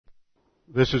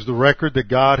This is the record that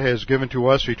God has given to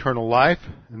us eternal life,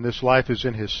 and this life is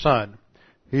in His Son.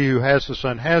 He who has the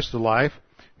Son has the life.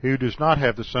 He who does not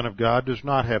have the Son of God does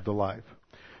not have the life.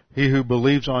 He who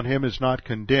believes on Him is not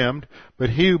condemned,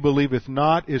 but he who believeth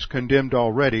not is condemned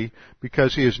already,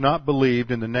 because he has not believed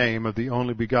in the name of the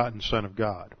only begotten Son of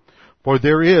God. For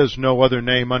there is no other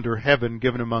name under heaven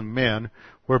given among men,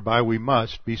 whereby we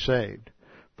must be saved.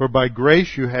 For by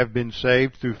grace you have been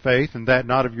saved through faith, and that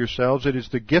not of yourselves. It is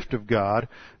the gift of God,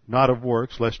 not of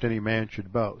works, lest any man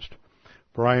should boast.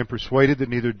 For I am persuaded that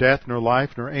neither death, nor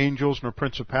life, nor angels, nor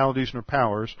principalities, nor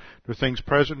powers, nor things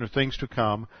present, nor things to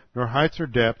come, nor height, nor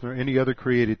depth, nor any other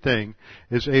created thing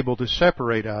is able to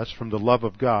separate us from the love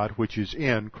of God which is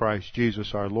in Christ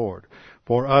Jesus our Lord.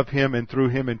 For of Him, and through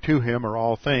Him, and to Him are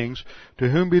all things, to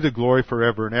whom be the glory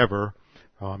forever and ever.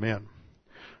 Amen.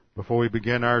 Before we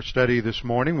begin our study this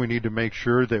morning, we need to make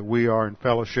sure that we are in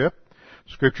fellowship.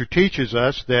 Scripture teaches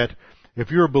us that if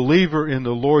you're a believer in the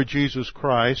Lord Jesus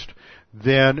Christ,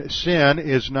 then sin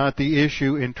is not the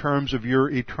issue in terms of your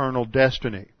eternal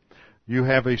destiny. You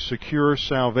have a secure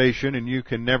salvation, and you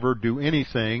can never do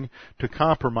anything to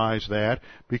compromise that,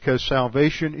 because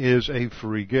salvation is a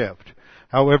free gift.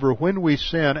 However, when we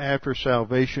sin after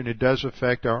salvation, it does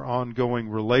affect our ongoing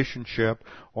relationship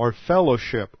or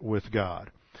fellowship with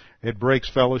God. It breaks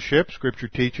fellowship. Scripture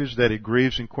teaches that it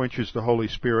grieves and quenches the Holy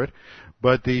Spirit.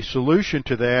 But the solution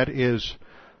to that is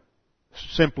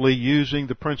simply using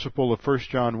the principle of 1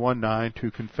 John 1:9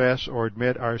 to confess or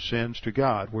admit our sins to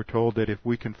God. We're told that if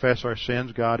we confess our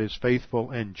sins, God is faithful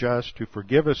and just to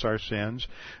forgive us our sins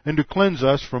and to cleanse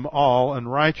us from all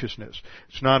unrighteousness.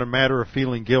 It's not a matter of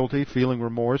feeling guilty, feeling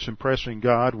remorse, impressing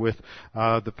God with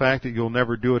the fact that you'll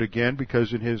never do it again,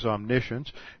 because in His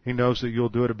omniscience, He knows that you'll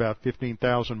do it about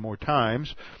 15,000 more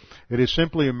times. It is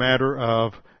simply a matter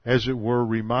of, as it were,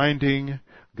 reminding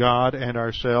God and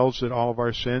ourselves that all of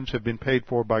our sins have been paid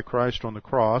for by Christ on the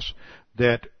cross,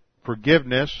 that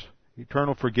forgiveness,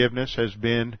 eternal forgiveness, has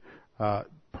been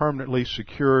permanently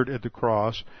secured at the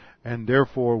cross, and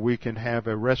therefore we can have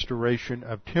a restoration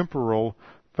of temporal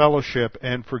fellowship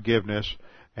and forgiveness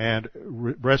and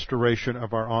restoration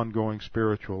of our ongoing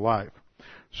spiritual life.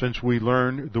 Since we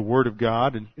learn the Word of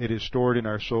God, and it is stored in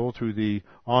our soul through the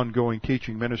ongoing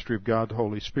teaching ministry of God the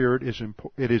Holy Spirit,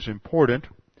 it is important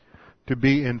to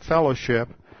be in fellowship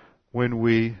when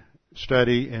we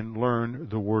study and learn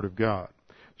the Word of God.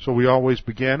 So we always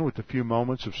begin with a few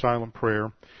moments of silent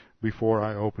prayer before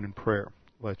I open in prayer.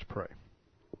 Let's pray.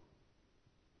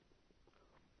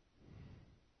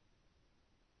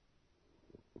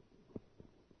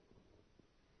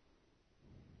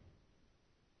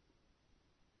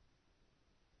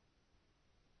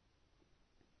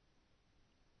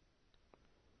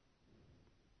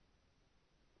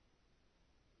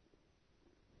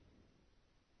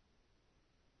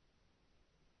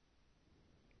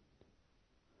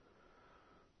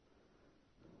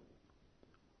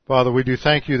 Father, we do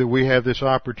thank You that we have this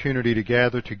opportunity to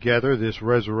gather together this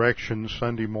Resurrection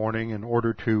Sunday morning in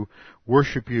order to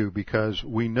worship You, because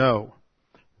we know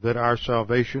that our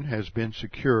salvation has been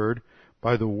secured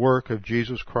by the work of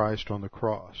Jesus Christ on the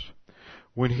cross.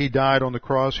 When He died on the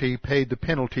cross, He paid the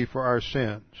penalty for our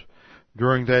sins.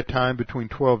 During that time between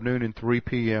 12 noon and 3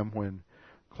 p.m., when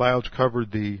clouds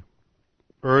covered the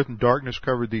earth and darkness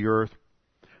covered the earth,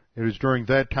 it is during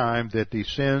that time that the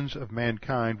sins of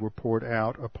mankind were poured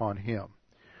out upon Him.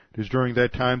 It is during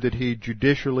that time that He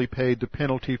judicially paid the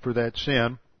penalty for that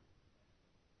sin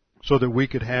so that we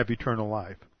could have eternal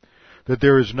life. That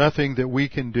there is nothing that we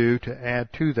can do to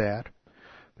add to that.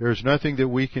 There is nothing that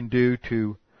we can do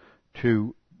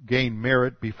to gain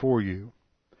merit before You.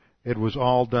 It was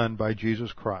all done by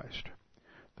Jesus Christ.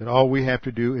 That all we have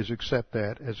to do is accept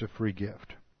that as a free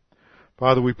gift.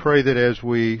 Father, we pray that as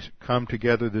we come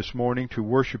together this morning to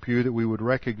worship You, that we would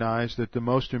recognize that the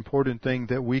most important thing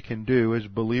that we can do as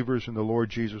believers in the Lord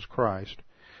Jesus Christ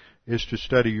is to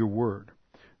study Your Word.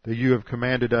 That You have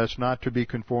commanded us not to be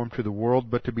conformed to the world,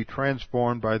 but to be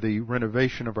transformed by the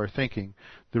renovation of our thinking,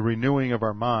 the renewing of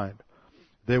our mind,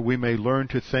 that we may learn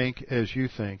to think as You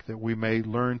think, that we may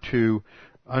learn to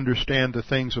understand the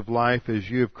things of life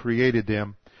as You have created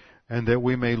them, and that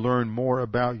we may learn more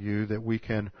about You, that we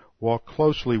can walk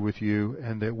closely with You,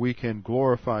 and that we can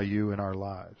glorify You in our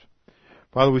lives.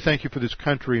 Father, we thank You for this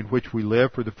country in which we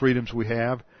live, for the freedoms we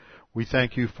have. We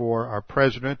thank You for our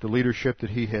President, the leadership that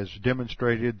he has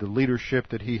demonstrated, the leadership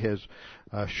that he has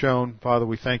shown. Father,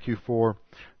 we thank You for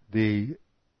the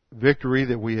victory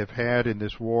that we have had in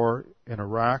this war in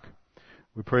Iraq.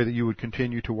 We pray that You would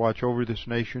continue to watch over this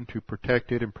nation, to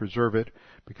protect it and preserve it,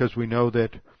 because we know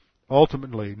that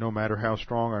ultimately, no matter how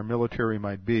strong our military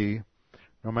might be,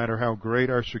 no matter how great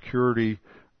our security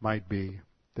might be,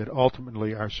 that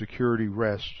ultimately our security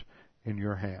rests in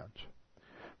your hands.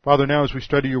 Father, now as we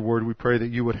study your word, we pray that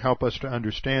you would help us to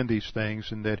understand these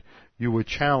things and that you would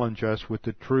challenge us with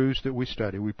the truths that we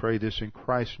study. We pray this in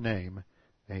Christ's name.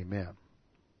 Amen.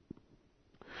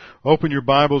 Open your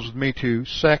Bibles with me to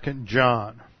 2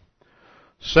 John.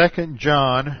 2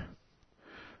 John,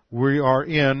 we are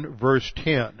in verse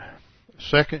 10.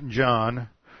 2 John,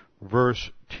 verse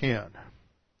 10.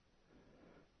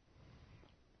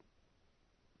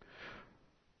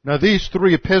 Now these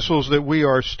three epistles that we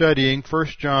are studying, 1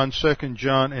 John, 2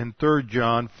 John, and 3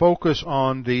 John, focus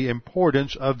on the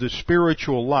importance of the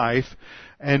spiritual life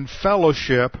and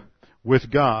fellowship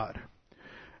with God.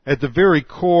 At the very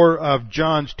core of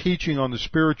John's teaching on the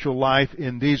spiritual life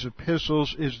in these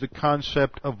epistles is the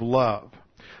concept of love.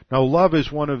 Now love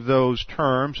is one of those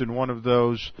terms and one of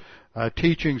those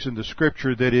teachings in the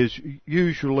Scripture that is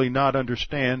usually not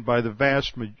understood by the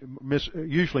vast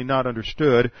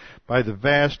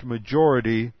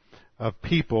majority of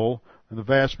people and the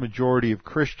vast majority of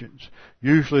Christians.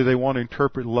 Usually they want to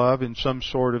interpret love in some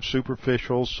sort of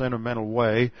superficial, sentimental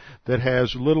way that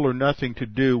has little or nothing to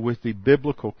do with the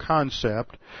biblical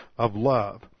concept of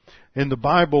love. In the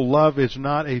Bible, love is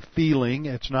not a feeling,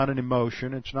 it's not an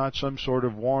emotion, it's not some sort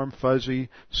of warm, fuzzy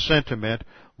sentiment.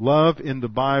 Love in the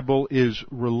Bible is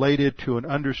related to an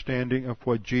understanding of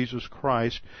what Jesus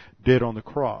Christ did on the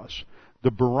cross.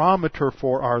 The barometer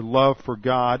for our love for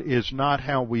God is not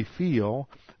how we feel.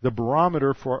 The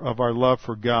barometer of our love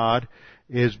for God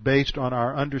is based on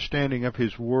our understanding of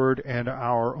His Word and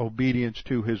our obedience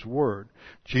to His Word.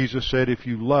 Jesus said, if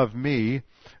you love me,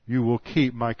 you will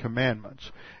keep my commandments.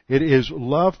 It is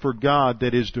love for God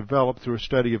that is developed through a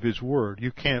study of His Word.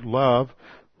 You can't love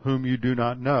whom you do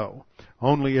not know.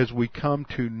 Only as we come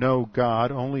to know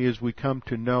God, only as we come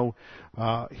to know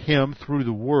Him through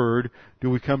the Word, do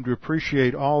we come to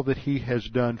appreciate all that He has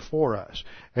done for us.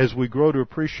 As we grow to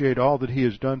appreciate all that He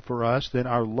has done for us, then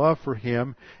our love for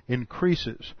Him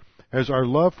increases. As our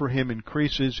love for Him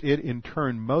increases, it in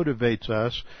turn motivates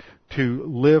us to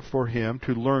live for Him,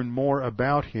 to learn more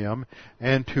about Him,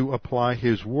 and to apply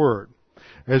His Word.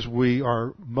 As we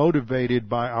are motivated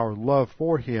by our love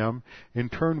for Him, in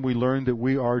turn we learn that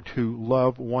we are to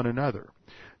love one another.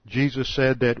 Jesus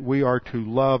said that we are to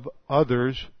love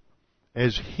others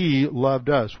as He loved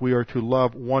us. We are to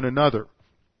love one another.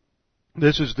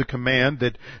 This is the command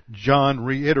that John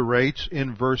reiterates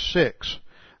in verse 6.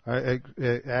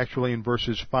 Actually in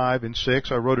verses 5 and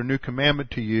 6, I wrote a new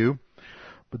commandment to you,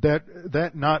 but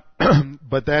that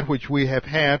which we have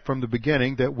had from the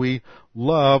beginning, that we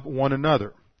love one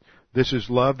another. This is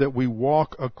love, that we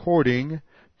walk according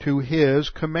to His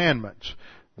commandments.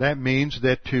 That means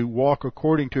that to walk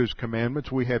according to His commandments,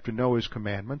 we have to know His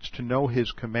commandments. To know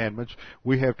His commandments,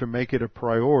 we have to make it a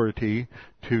priority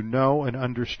to know and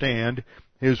understand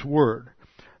His Word.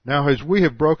 Now, as we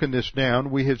have broken this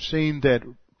down, we have seen that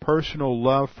personal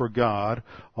love for God,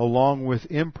 along with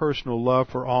impersonal love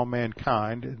for all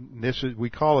mankind. And we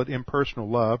call it impersonal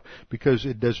love because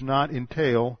it does not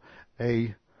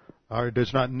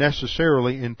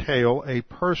necessarily entail a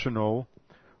personal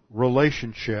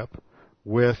relationship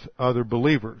with other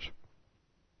believers.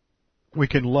 We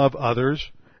can love others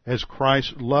as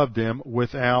Christ loved them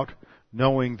without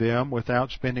knowing them, without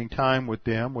spending time with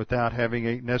them, without having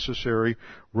a necessary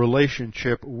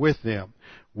relationship with them.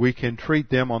 We can treat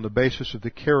them on the basis of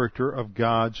the character of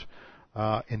God's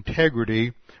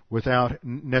integrity without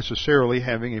necessarily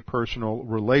having a personal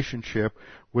relationship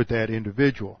with that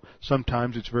individual.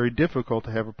 Sometimes it's very difficult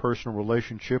to have a personal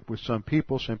relationship with some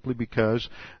people simply because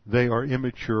they are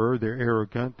immature, they're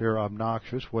arrogant, they're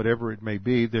obnoxious, whatever it may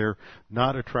be. They're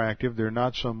not attractive, they're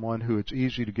not someone who it's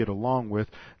easy to get along with.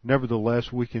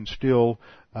 Nevertheless, we can still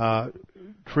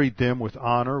treat them with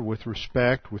honor, with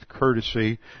respect, with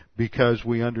courtesy, because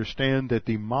we understand that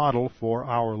the model for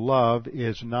our love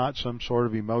is not some sort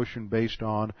of emotion based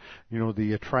on,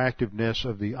 the attractiveness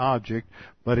of the object,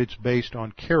 but it's based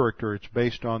on character. It's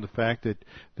based on the fact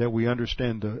that we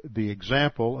understand the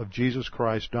example of Jesus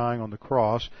Christ dying on the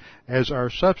cross as our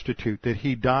substitute, that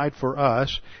He died for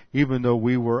us even though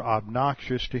we were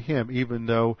obnoxious to Him, even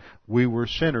though we were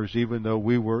sinners, even though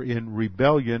we were in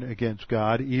rebellion against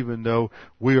God, even though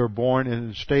we are born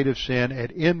in a state of sin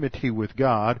at enmity with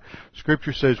God.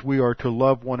 Scripture says we are to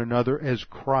love one another as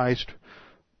Christ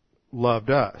loved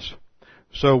us.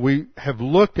 So we have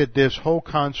looked at this whole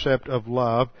concept of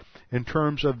love in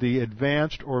terms of the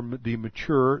advanced or the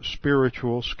mature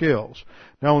spiritual skills.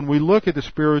 Now, when we look at the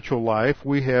spiritual life,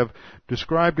 we have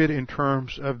described it in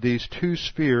terms of these two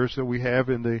spheres that we have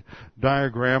in the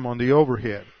diagram on the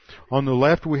overhead. On the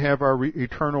left we have our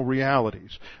eternal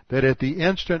realities, that at the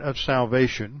instant of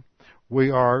salvation, we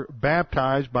are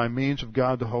baptized by means of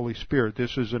God the Holy Spirit.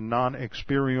 This is a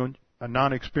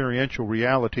non-experiential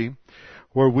reality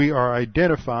where we are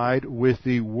identified with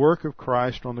the work of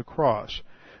Christ on the cross,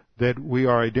 that we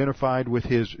are identified with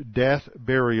His death,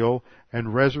 burial,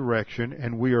 and resurrection,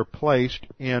 and we are placed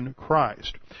in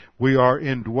Christ. We are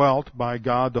indwelt by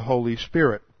God the Holy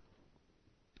Spirit.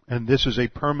 And this is a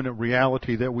permanent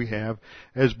reality that we have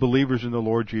as believers in the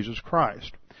Lord Jesus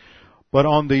Christ. But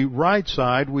on the right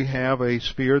side, we have a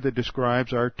sphere that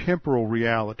describes our temporal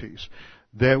realities,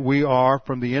 that we are,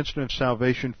 from the instant of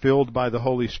salvation, filled by the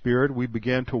Holy Spirit. We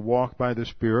begin to walk by the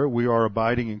Spirit. We are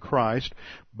abiding in Christ,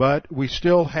 but we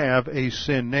still have a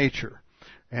sin nature.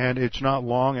 And it's not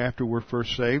long after we're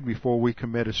first saved before we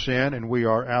commit a sin and we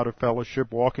are out of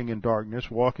fellowship, walking in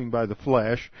darkness, walking by the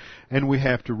flesh, and we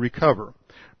have to recover.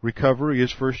 Recovery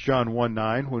is 1 John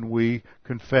 1:9 when we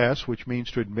confess, which means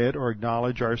to admit or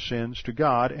acknowledge our sins to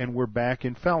God, and we're back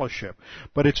in fellowship.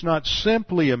 But it's not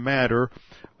simply a matter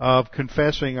of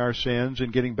confessing our sins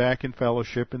and getting back in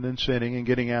fellowship and then sinning and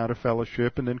getting out of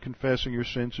fellowship and then confessing your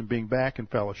sins and being back in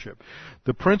fellowship.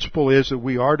 The principle is that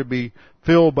we are to be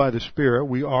filled by the Spirit,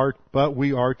 but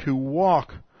we are to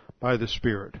walk by the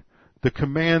Spirit. The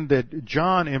command that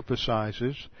John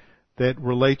emphasizes that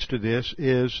relates to this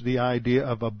is the idea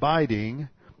of abiding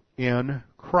in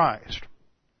Christ.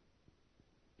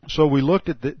 So we looked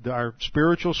at our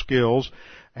spiritual skills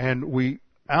and we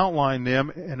outlined them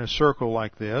in a circle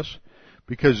like this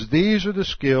because these are the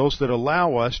skills that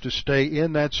allow us to stay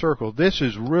in that circle. This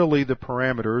is really the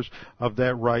parameters of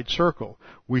that right circle.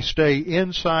 We stay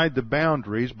inside the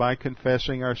boundaries by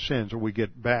confessing our sins, or we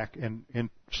get back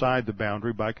inside the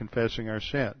boundary by confessing our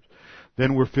sins.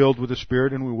 Then we're filled with the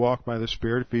Spirit and we walk by the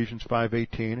Spirit, Ephesians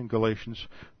 5:18 and Galatians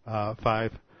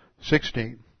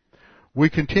 5:16. We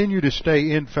continue to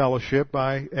stay in fellowship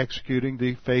by executing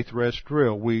the faith rest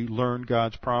drill. We learn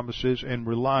God's promises and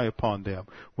rely upon them.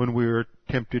 When we are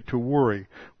tempted to worry,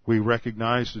 we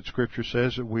recognize that Scripture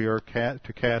says that we are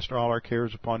to cast all our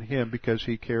cares upon Him because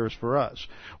He cares for us.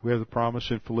 We have the promise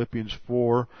in Philippians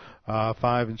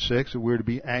 4:5 and 6 that we're to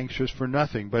be anxious for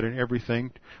nothing, but in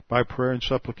everything by prayer and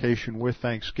supplication with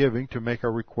thanksgiving to make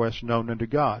our requests known unto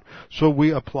God. So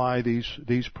we apply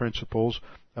these principles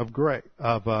of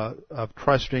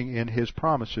trusting in His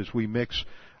promises. We mix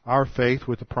our faith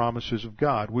with the promises of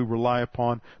God. We rely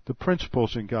upon the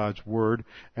principles in God's Word,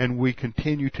 and we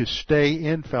continue to stay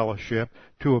in fellowship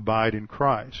to abide in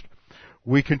Christ.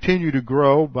 We continue to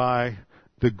grow by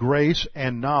the grace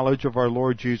and knowledge of our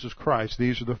Lord Jesus Christ.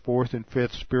 These are the fourth and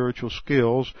fifth spiritual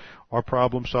skills or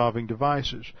problem-solving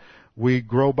devices. We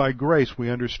grow by grace. We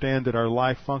understand that our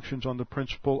life functions on the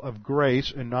principle of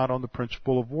grace and not on the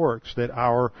principle of works, that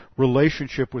our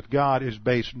relationship with God is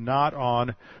based not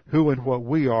on who and what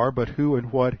we are, but who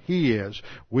and what He is.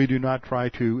 We do not try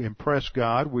to impress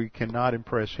God. We cannot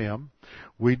impress Him.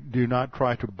 We do not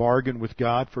try to bargain with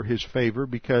God for His favor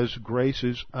because grace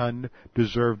is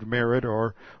undeserved merit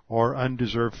or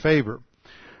undeserved favor.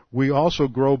 We also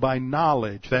grow by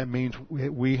knowledge. That means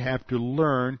we have to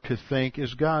learn to think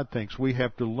as God thinks. We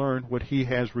have to learn what He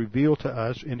has revealed to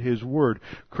us in His Word.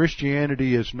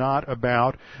 Christianity is not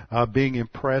about being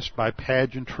impressed by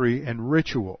pageantry and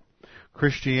ritual.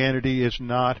 Christianity is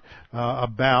not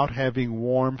about having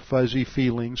warm, fuzzy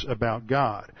feelings about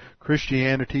God.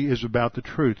 Christianity is about the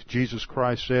truth. Jesus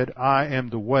Christ said, "I am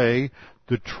the way,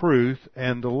 the truth,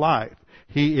 and the life."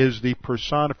 He is the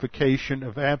personification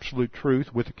of absolute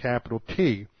truth with a capital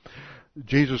T.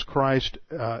 Jesus Christ's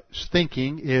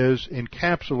thinking is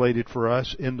encapsulated for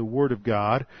us in the Word of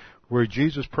God, where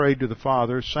Jesus prayed to the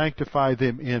Father, "Sanctify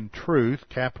them in truth,"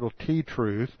 capital T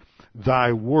truth,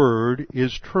 "Thy Word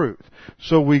is truth."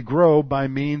 So we grow by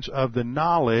means of the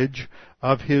knowledge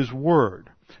of His Word.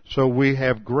 So we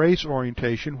have grace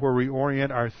orientation where we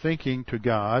orient our thinking to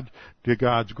God, to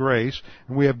God's grace,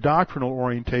 and we have doctrinal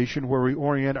orientation where we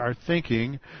orient our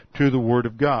thinking to the Word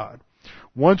of God.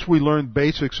 Once we learn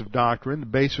basics of doctrine, the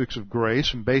basics of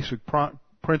grace, and basic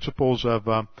principles of,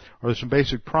 or some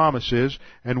basic promises,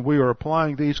 and we are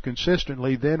applying these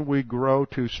consistently, then we grow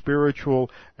to spiritual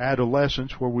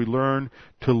adolescence where we learn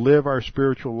to live our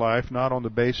spiritual life not on the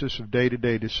basis of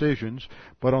day-to-day decisions,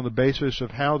 but on the basis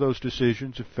of how those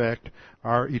decisions affect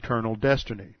our eternal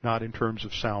destiny, not in terms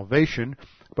of salvation,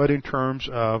 but in terms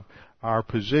of our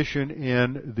position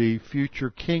in the future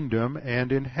kingdom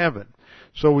and in heaven.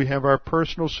 So we have our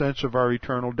personal sense of our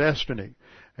eternal destiny.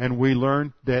 And we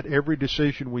learn that every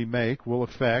decision we make will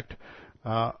affect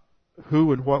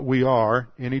who and what we are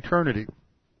in eternity.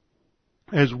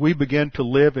 As we begin to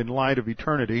live in light of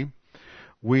eternity,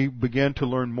 we begin to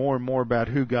learn more and more about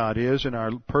who God is, and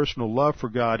our personal love for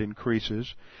God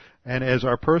increases. And as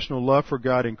our personal love for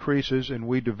God increases and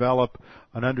we develop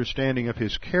an understanding of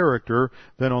His character,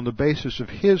 then on the basis of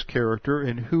His character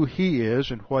and who He is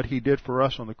and what He did for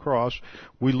us on the cross,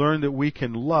 we learn that we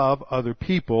can love other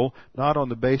people not on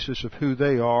the basis of who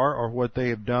they are or what they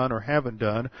have done or haven't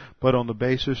done, but on the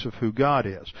basis of who God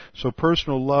is. So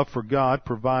personal love for God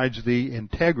provides the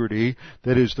integrity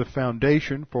that is the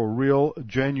foundation for real,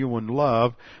 genuine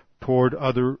love toward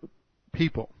other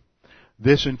people.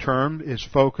 This in turn is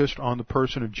focused on the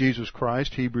person of Jesus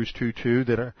Christ, Hebrews 2:2,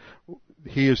 that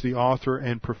He is the author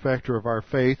and perfecter of our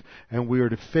faith, and we are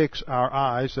to fix our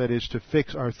eyes, that is, to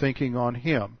fix our thinking on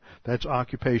Him. That's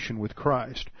occupation with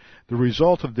Christ. The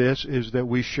result of this is that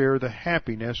we share the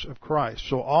happiness of Christ.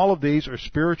 So all of these are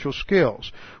spiritual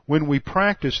skills. When we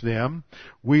practice them,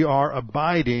 we are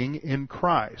abiding in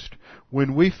Christ.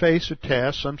 When we face a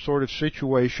test, some sort of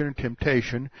situation or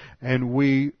temptation, and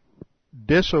we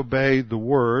disobey the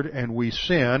Word and we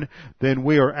sin, then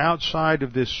we are outside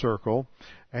of this circle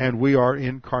and we are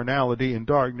in carnality and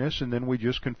darkness, and then we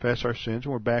just confess our sins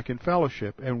and we're back in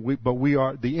fellowship.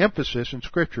 But the emphasis in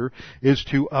Scripture is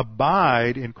to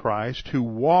abide in Christ, to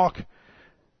walk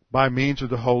by means of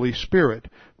the Holy Spirit,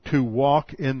 to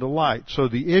walk in the light. So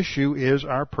the issue is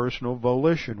our personal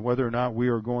volition, whether or not we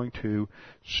are going to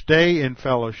stay in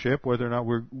fellowship, whether or not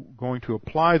we're going to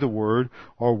apply the Word,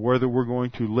 or whether we're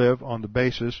going to live on the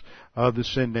basis of the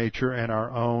sin nature and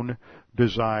our own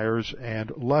desires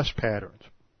and lust patterns.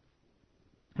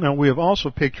 Now, we have also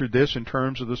pictured this in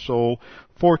terms of the soul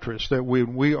fortress, that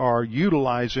when we are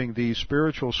utilizing these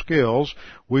spiritual skills,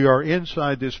 we are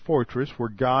inside this fortress where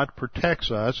God protects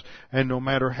us, and no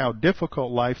matter how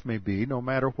difficult life may be, no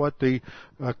matter what the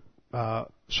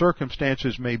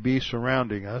circumstances may be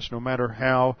surrounding us, no matter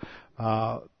how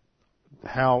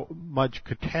much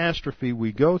catastrophe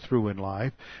we go through in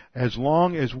life, as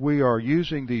long as we are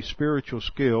using these spiritual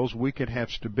skills, we can have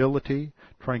stability,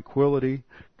 tranquility,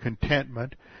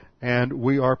 contentment, and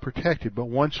we are protected. But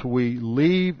once we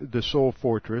leave the soul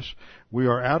fortress, we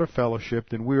are out of fellowship,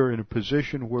 then we are in a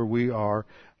position where we are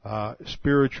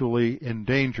spiritually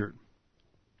endangered.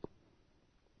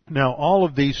 Now, all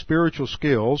of these spiritual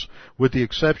skills, with the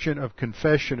exception of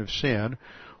confession of sin,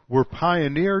 were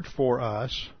pioneered for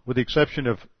us, with the exception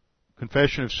of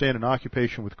confession of sin and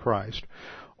occupation with Christ.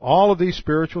 All of these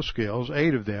spiritual skills,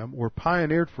 8 of them, were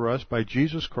pioneered for us by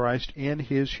Jesus Christ in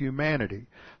His humanity.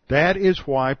 That is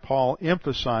why Paul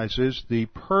emphasizes the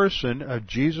person of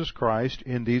Jesus Christ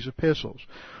in these epistles.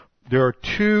 There are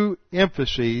 2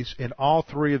 emphases in all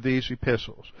 3 of these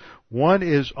epistles. One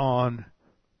is on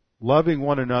loving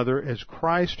one another as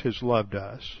Christ has loved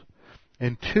us.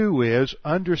 And 2 is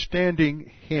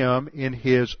understanding Him in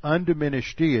His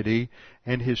undiminished deity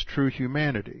and His true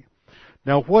humanity.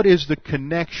 Now, what is the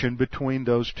connection between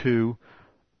those 2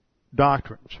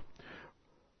 doctrines?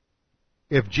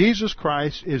 If Jesus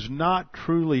Christ is not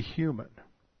truly human,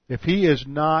 if He is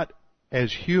not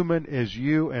as human as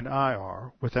you and I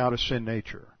are without a sin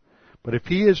nature, but if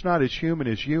He is not as human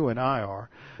as you and I are,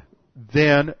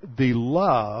 then the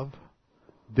love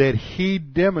that He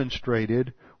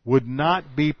demonstrated would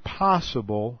not be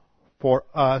possible for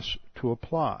us to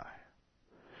apply.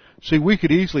 See, we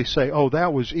could easily say, oh,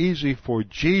 that was easy for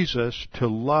Jesus to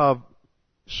love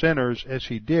sinners as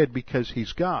He did because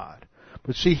He's God.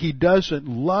 But see, He doesn't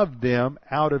love them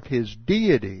out of His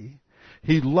deity.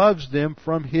 He loves them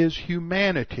from His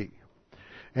humanity.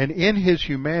 And in His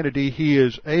humanity, He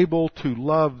is able to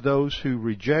love those who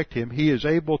reject Him. He is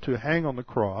able to hang on the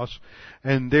cross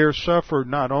and there suffer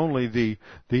not only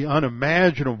the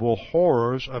unimaginable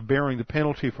horrors of bearing the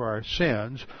penalty for our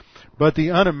sins, but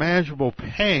the unimaginable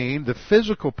pain, the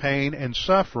physical pain and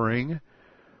suffering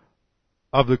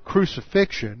of the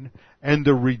crucifixion and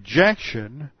the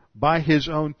rejection by His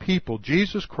own people.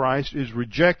 Jesus Christ is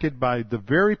rejected by the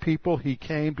very people He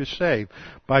came to save,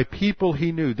 by people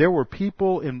He knew. There were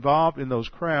people involved in those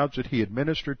crowds that He had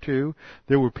ministered to.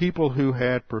 There were people who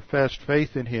had professed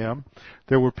faith in Him.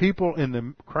 There were people in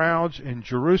the crowds in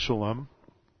Jerusalem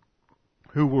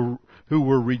who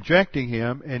were rejecting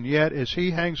Him, and yet as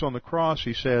He hangs on the cross,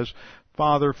 He says,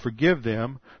 Father, forgive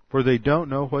them, for they don't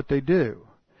know what they do.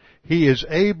 He is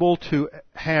able to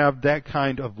have that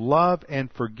kind of love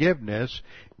and forgiveness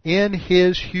in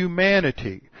His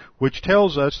humanity, which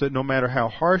tells us that no matter how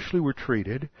harshly we're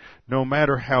treated, no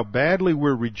matter how badly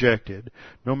we're rejected,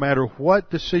 no matter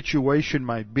what the situation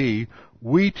might be,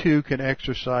 we too can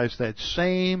exercise that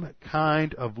same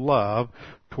kind of love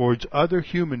towards other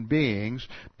human beings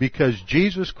because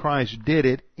Jesus Christ did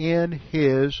it in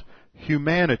His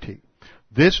humanity.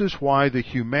 This is why the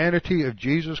humanity of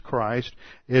Jesus Christ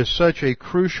is such a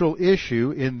crucial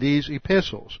issue in these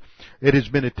epistles. It has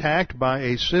been attacked by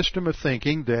a system of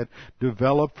thinking that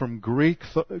developed from Greek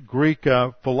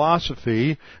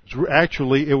philosophy.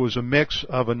 Actually, it was a mix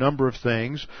of a number of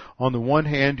things. On the one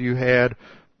hand, you had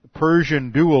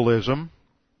Persian dualism,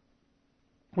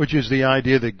 which is the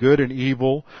idea that good and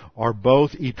evil are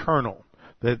both eternal,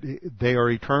 that they are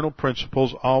eternal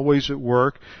principles always at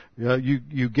work.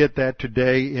 You get that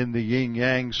today in the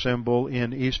yin-yang symbol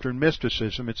in Eastern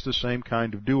mysticism. It's the same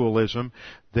kind of dualism,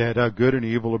 that good and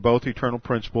evil are both eternal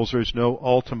principles. There's no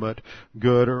ultimate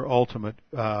good or ultimate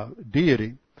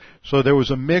deity. So there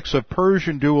was a mix of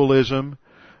Persian dualism,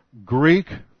 Greek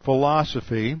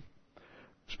philosophy,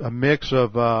 a mix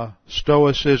of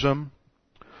Stoicism,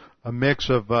 a mix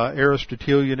of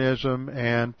Aristotelianism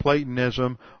and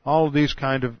Platonism, all of these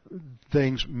kind of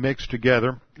things mixed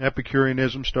together.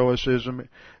 Epicureanism, Stoicism,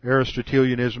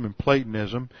 Aristotelianism, and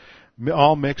Platonism,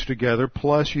 all mixed together.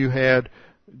 Plus you had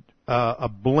a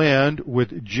blend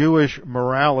with Jewish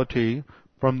morality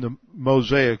from the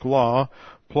Mosaic Law,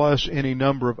 plus any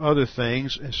number of other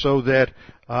things, so that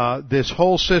this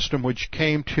whole system, which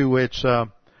came to its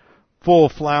full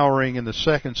flowering in the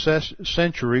second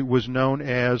century, was known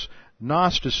as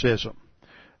Gnosticism.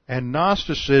 And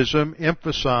Gnosticism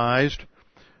emphasized,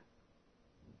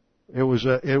 it was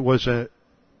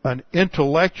an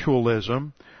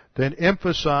intellectualism that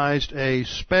emphasized a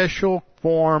special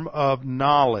form of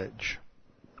knowledge.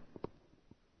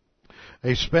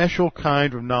 A special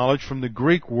kind of knowledge from the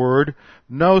Greek word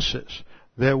gnosis.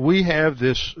 That we have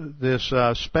this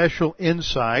special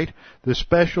insight, this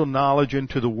special knowledge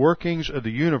into the workings of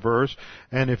the universe,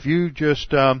 and if you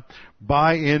just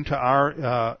buy into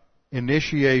our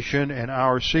initiation and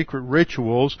our secret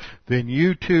rituals, then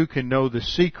you too can know the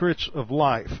secrets of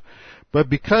life. But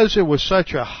because it was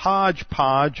such a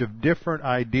hodgepodge of different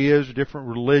ideas, different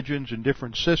religions, and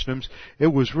different systems, it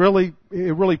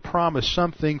really promised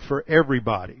something for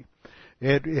everybody.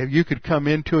 You could come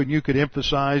into it and you could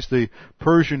emphasize the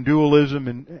Persian dualism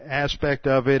and aspect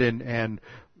of it and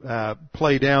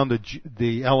play down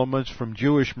the elements from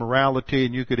Jewish morality,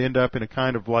 and you could end up in a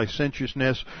kind of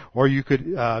licentiousness, or you could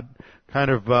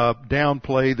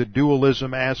downplay the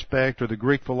dualism aspect or the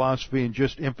Greek philosophy and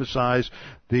just emphasize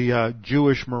the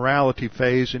Jewish morality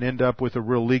phase and end up with a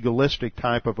real legalistic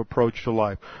type of approach to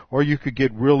life. Or you could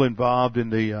get real involved in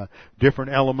the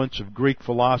different elements of Greek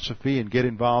philosophy and get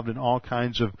involved in all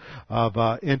kinds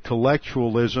of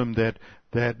intellectualism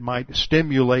that might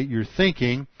stimulate your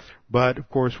thinking, but of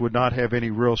course would not have any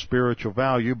real spiritual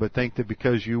value, but think that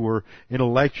because you were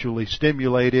intellectually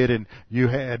stimulated and you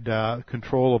had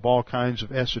control of all kinds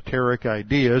of esoteric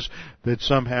ideas, that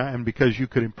somehow, and because you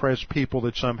could impress people,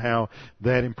 that somehow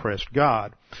that impressed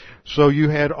God. So you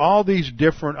had all these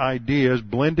different ideas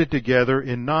blended together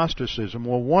in Gnosticism.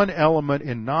 Well, one element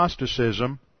in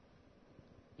Gnosticism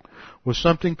was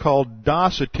something called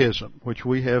Docetism, which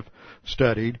we have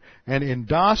studied. And in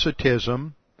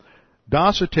Docetism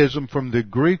from the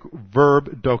Greek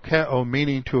verb dokeo,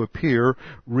 meaning to appear,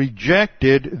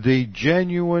 rejected the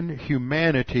genuine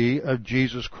humanity of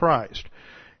Jesus Christ.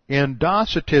 In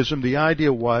Docetism, the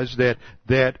idea was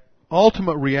that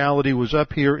ultimate reality was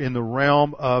up here in the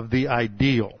realm of the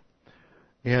ideal.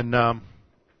 In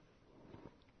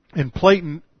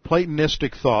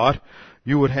Platonistic thought,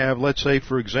 you would have, let's say,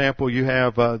 for example, you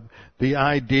have the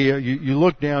idea. You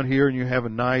look down here and you have a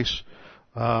nice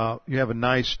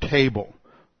table.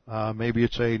 Maybe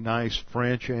it's a nice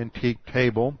French antique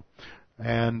table,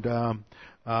 and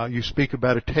you speak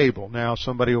about a table. Now,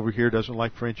 somebody over here doesn't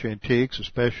like French antiques,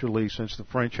 especially since the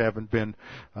French haven't been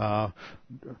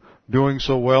doing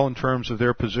so well in terms of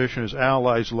their position as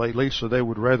allies lately, so they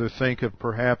would rather think of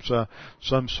perhaps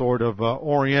some sort of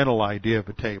Oriental idea of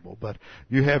a table. But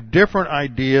you have different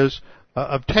ideas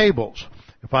of tables.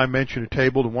 If I mention a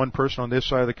table to one person on this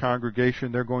side of the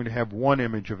congregation, they're going to have one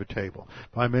image of a table.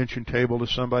 If I mention table to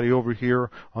somebody over here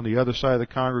on the other side of the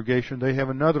congregation, they have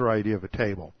another idea of a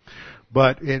table.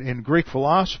 But in Greek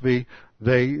philosophy,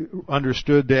 they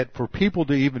understood that for people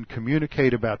to even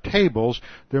communicate about tables,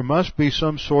 there must be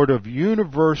some sort of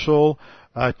universal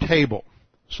table,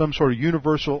 some sort of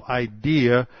universal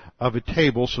idea of a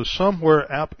table. So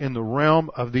somewhere up in the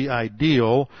realm of the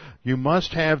ideal, you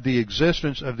must have the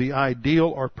existence of the ideal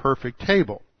or perfect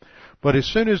table. But as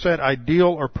soon as that ideal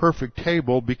or perfect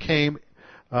table became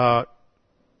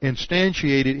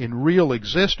instantiated in real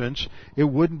existence, it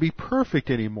wouldn't be perfect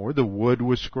anymore. The wood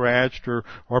was scratched, or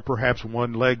perhaps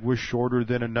one leg was shorter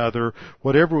than another.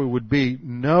 Whatever it would be,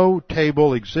 no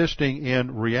table existing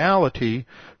in reality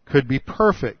could be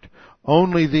perfect.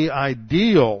 Only the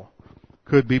ideal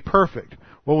could be perfect.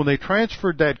 Well, when they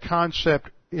transferred that concept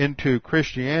into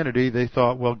Christianity, they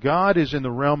thought, well, God is in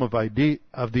the realm of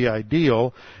the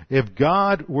ideal. If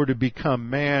God were to become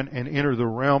man and enter the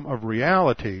realm of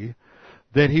reality,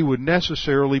 then he would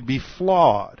necessarily be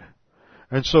flawed.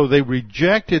 And so they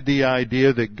rejected the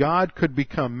idea that God could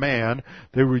become man.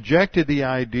 They rejected the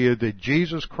idea that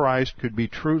Jesus Christ could be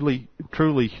truly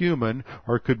human,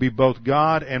 or could be both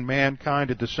God and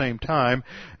mankind at the same time.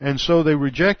 And so they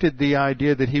rejected the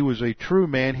idea that he was a true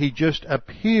man. He just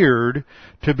appeared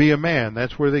to be a man.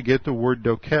 That's where they get the word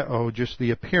dokeo, just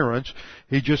the appearance.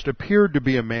 He just appeared to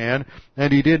be a man,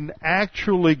 and he didn't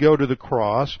actually go to the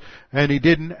cross, and he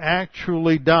didn't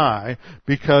actually die,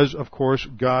 because, of course,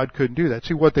 God couldn't do that.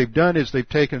 See, what they've done is they've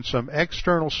taken some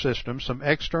external system, some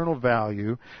external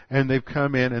value, and they've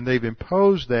come in and they've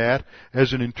imposed that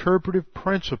as an interpretive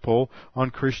principle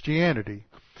on Christianity.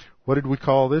 What did we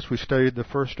call this? We studied the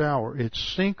first hour.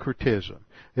 It's syncretism.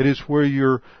 It is where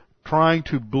you're trying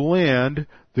to blend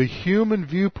the human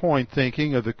viewpoint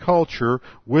thinking of the culture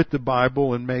with the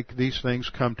Bible and make these things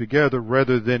come together,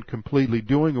 rather than completely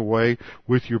doing away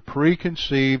with your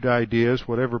preconceived ideas,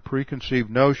 whatever preconceived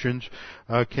notions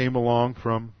came along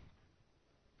from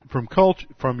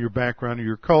your background or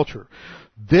your culture.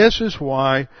 This is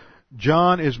why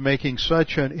John is making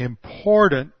such an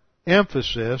important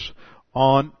emphasis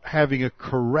on having a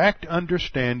correct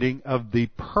understanding of the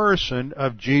person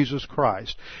of Jesus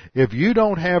Christ. If you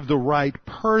don't have the right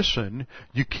person,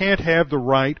 you can't have the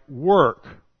right work.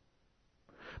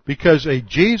 Because a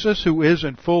Jesus who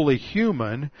isn't fully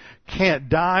human can't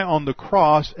die on the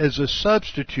cross as a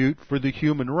substitute for the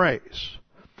human race.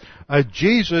 A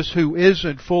Jesus who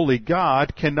isn't fully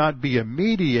God cannot be a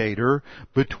mediator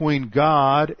between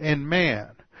God and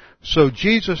man. So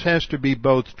Jesus has to be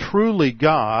both truly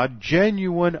God,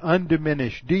 genuine,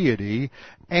 undiminished deity,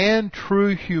 and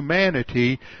true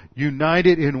humanity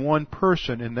united in one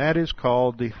person, and that is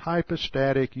called the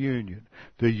hypostatic union.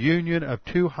 The union of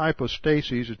two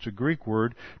hypostases, it's a Greek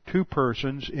word, two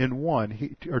persons in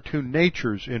one, or two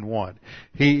natures in one.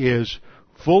 He is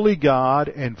fully God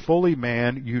and fully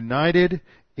man, united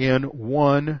in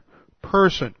one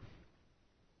person.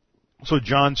 So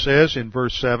John says in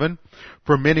verse 7,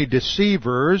 "For many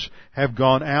deceivers have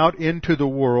gone out into the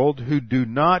world who do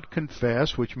not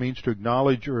confess," which means to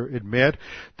acknowledge or admit,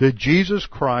 "that Jesus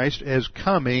Christ is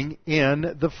coming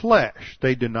in the flesh."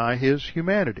 They deny His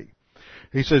humanity.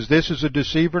 He says this is a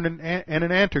deceiver and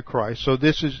an antichrist. So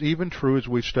this is even true, as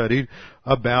we studied,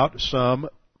 about some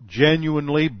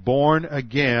genuinely born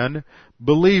again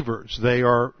believers. They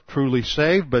are truly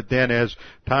saved, but then as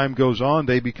time goes on,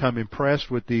 they become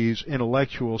impressed with these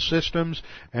intellectual systems,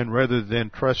 and rather than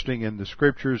trusting in the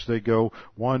Scriptures, they go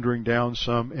wandering down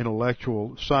some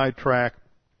intellectual sidetrack,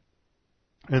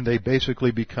 and they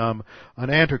basically become an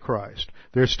antichrist.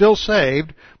 They're still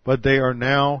saved, but they are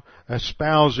now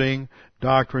espousing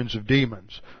doctrines of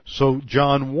demons. So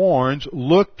John warns,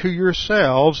 look to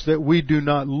yourselves that we do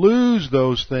not lose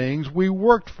those things we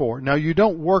worked for. Now, you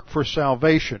don't work for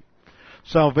salvation.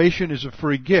 Salvation is a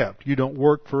free gift. You don't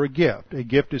work for a gift. A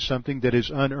gift is something that is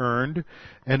unearned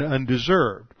and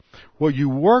undeserved. What you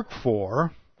work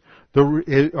for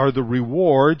are the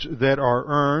rewards that are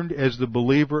earned as the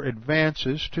believer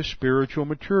advances to spiritual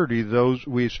maturity. Those,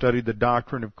 we studied the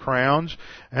doctrine of crowns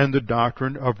and the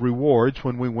doctrine of rewards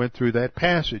when we went through that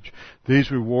passage.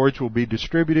 These rewards will be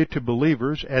distributed to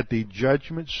believers at the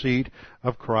judgment seat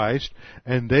of Christ,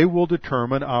 and they will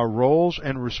determine our roles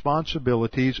and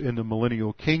responsibilities in the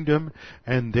millennial kingdom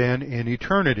and then in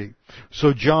eternity.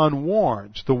 So John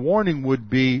warns. The warning would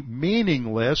be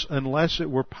meaningless unless it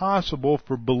were possible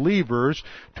for believers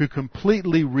to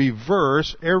completely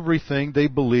reverse everything they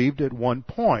believed at one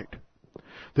point.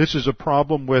 This is a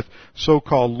problem with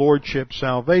so-called lordship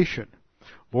salvation.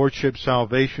 Lordship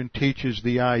salvation teaches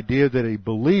the idea that a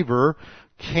believer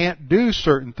can't do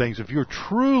certain things. If you're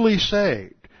truly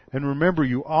saved, and remember,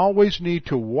 you always need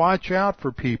to watch out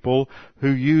for people who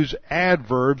use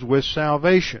adverbs with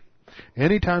salvation.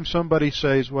 Anytime somebody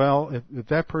says, well, if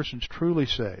that person's truly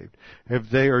saved, if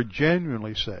they are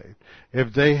genuinely saved,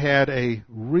 if they had a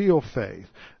real faith,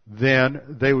 then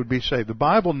they would be saved. The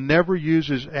Bible never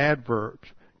uses adverbs,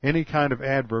 any kind of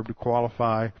adverb, to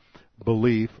qualify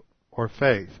belief or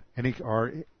faith.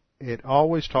 It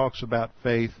always talks about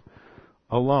faith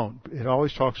alone. It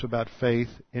always talks about faith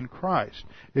in Christ.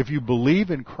 If you believe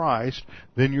in Christ,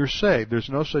 then you're saved. There's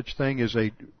no such thing as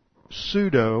a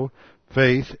pseudo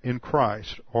faith in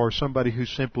Christ, or somebody who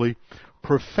simply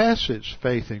professes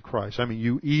faith in Christ. I mean,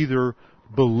 you either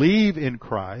believe in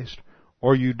Christ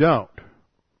or you don't.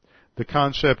 the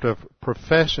concept of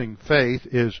professing faith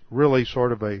is really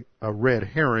sort of a red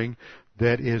herring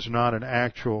that is not an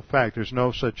actual fact. There's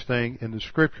no such thing in the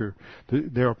Scripture.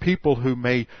 There are people who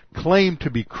may claim to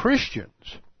be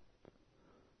Christians,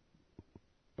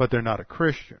 but they're not a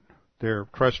Christian. They're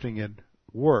trusting in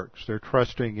works. They're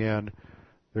trusting in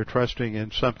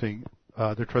something.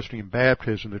 They're trusting in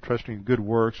baptism. They're trusting in good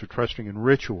works. They're trusting in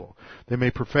ritual. They may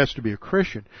profess to be a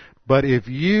Christian, but if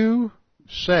you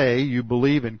say you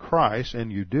believe in Christ,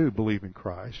 and you do believe in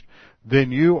Christ,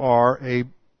 then you are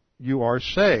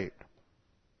saved.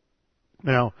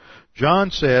 Now,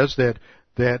 John says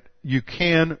that you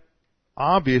can,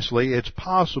 obviously, it's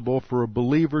possible for a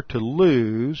believer to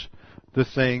lose the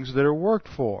things that are worked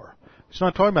for. He's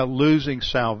not talking about losing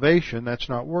salvation. That's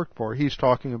not worked for. He's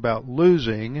talking about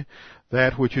losing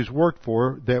that which is worked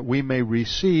for, that we may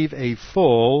receive a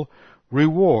full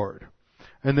reward.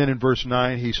 And then in verse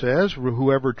 9 he says,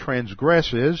 whoever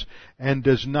transgresses and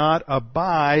does not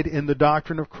abide in the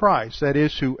doctrine of Christ, that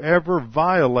is, whoever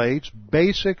violates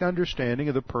basic understanding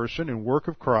of the person and work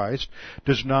of Christ,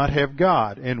 does not have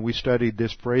God. And we studied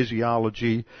this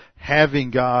phraseology,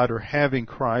 having God or having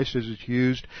Christ, as it's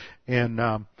used in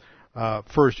 1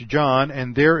 John,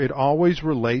 and there it always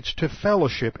relates to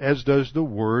fellowship, as does the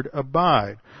word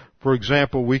abide. For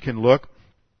example, we can look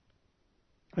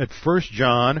at 1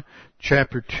 John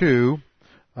chapter 2,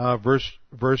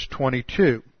 verse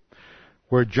 22,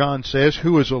 where John says,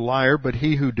 who is a liar but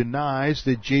he who denies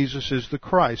that Jesus is the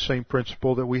Christ? Same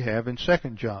principle that we have in 2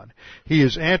 John. He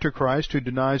is Antichrist who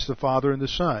denies the Father and the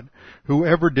Son.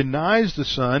 Whoever denies the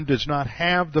Son does not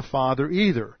have the Father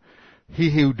either.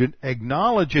 He who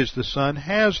acknowledges the Son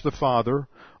has the Father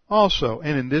also.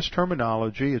 And in this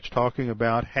terminology, it's talking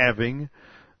about having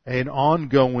an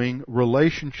ongoing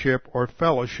relationship or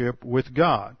fellowship with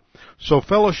God. So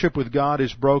fellowship with God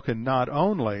is broken not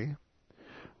only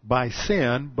by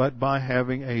sin, but by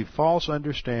having a false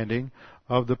understanding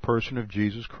of the person of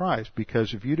Jesus Christ.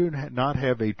 Because if you do not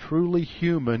have a truly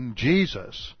human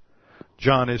Jesus,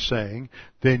 John is saying,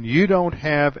 then you don't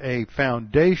have a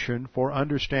foundation for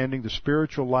understanding the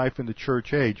spiritual life in the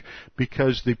church age,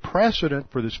 because the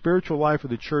precedent for the spiritual life of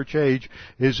the church age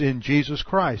is in Jesus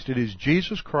Christ. It is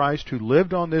Jesus Christ who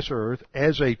lived on this earth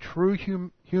as a true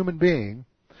human being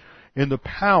in the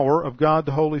power of God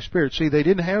the Holy Spirit. See, they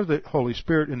didn't have the Holy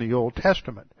Spirit in the Old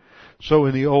Testament. So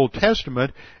in the Old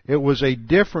Testament, it was a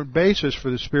different basis for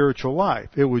the spiritual life.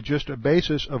 It was just a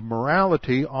basis of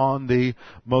morality on the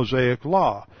Mosaic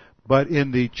law. But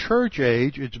in the church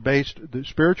age, the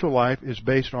spiritual life is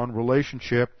based on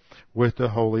relationship with the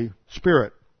Holy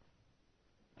Spirit.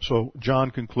 So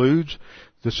John concludes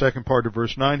the second part of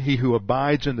verse 9, he who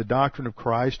abides in the doctrine of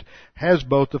Christ has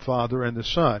both the Father and the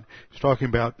Son. He's talking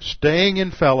about staying in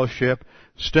fellowship,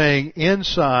 staying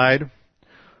inside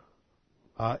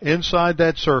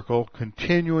that circle,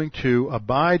 continuing to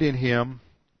abide in Him,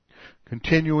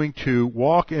 continuing to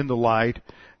walk in the light,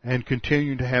 and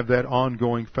continuing to have that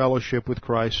ongoing fellowship with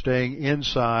Christ, staying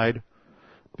inside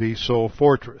the soul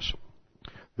fortress.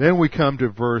 Then we come to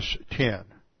verse 10.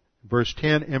 Verse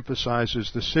 10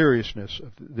 emphasizes the seriousness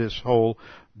of this whole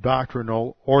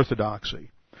doctrinal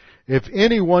orthodoxy. If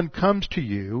anyone comes to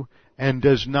you and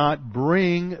does not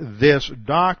bring this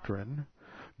doctrine,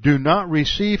 do not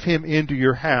receive him into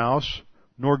your house,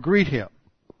 nor greet him.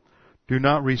 Do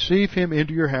not receive him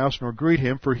into your house, nor greet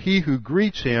him, for he who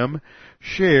greets him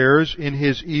shares in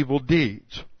his evil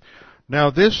deeds.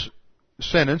 Now this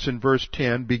sentence in verse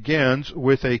 10 begins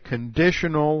with a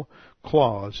conditional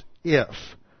clause, if.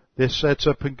 This sets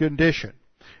up a condition.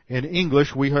 In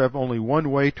English, we have only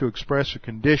one way to express a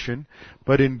condition,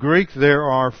 but in Greek there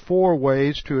are 4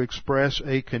 ways to express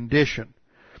a condition.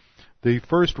 The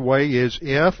first way is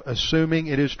if, assuming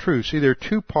it is true. See, there are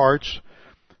 2 parts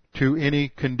to any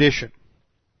condition.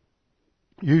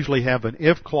 Usually have an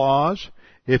if clause.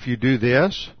 If you do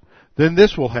this, then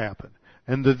this will happen.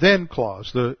 And the then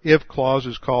clause. The if clause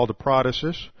is called a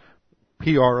protasis,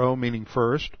 P-R-O meaning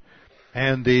first,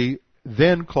 and the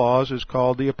then clause is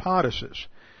called the apodosis.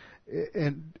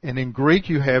 And in Greek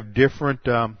you have different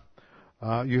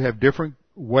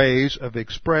ways of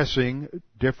expressing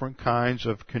different kinds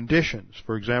of conditions.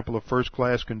 For example, a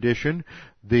first-class condition,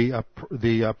 the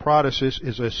protasis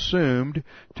is assumed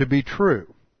to be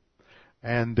true,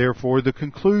 and therefore the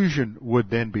conclusion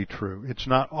would then be true. It's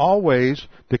not always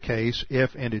the case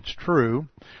if and it's true,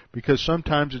 because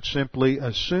sometimes it's simply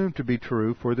assumed to be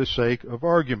true for the sake of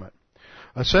argument.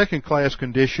 A second-class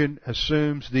condition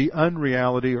assumes the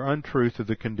unreality or untruth of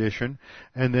the condition,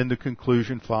 and then the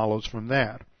conclusion follows from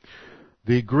that.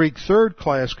 The Greek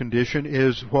third-class condition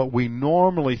is what we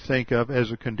normally think of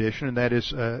as a condition, and that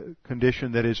is a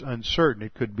condition that is uncertain.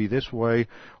 It could be this way,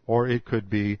 or it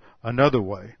could be another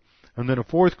way. And then a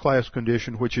fourth-class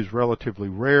condition, which is relatively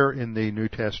rare in the New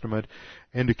Testament,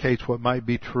 indicates what might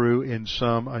be true in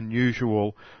some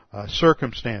unusual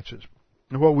circumstances.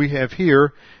 And what we have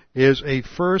here is a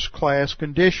first-class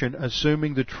condition,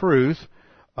 assuming the truth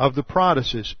of the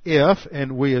protasis. If,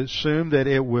 and we assume that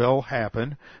it will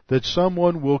happen, that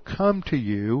someone will come to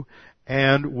you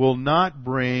and will not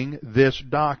bring this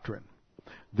doctrine.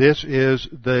 This is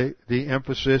the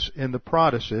emphasis in the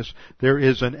protasis. There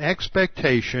is an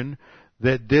expectation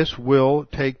that this will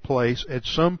take place at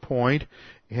some point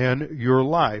in your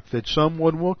life, that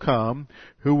someone will come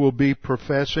who will be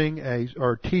professing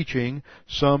or teaching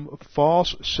some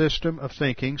false system of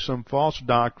thinking, some false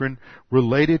doctrine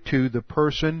related to the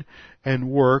person and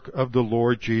work of the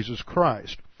Lord Jesus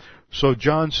Christ. So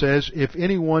John says, if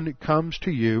anyone comes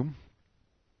to you,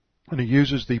 and he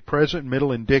uses the present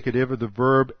middle indicative of the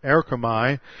verb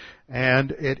erchomai,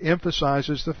 and it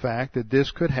emphasizes the fact that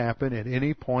this could happen at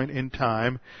any point in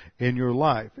time in your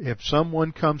life. If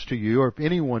someone comes to you, or if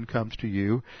anyone comes to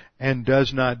you, and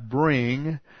does not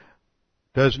bring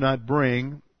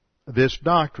this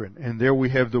doctrine. And there we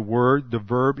have the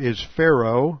verb is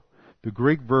phero, the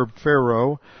Greek verb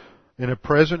phero, in a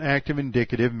present active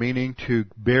indicative, meaning to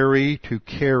bury, to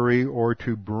carry, or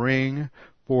to bring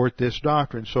forth this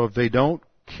doctrine. So if they don't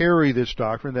carry this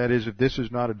doctrine, that is, if this is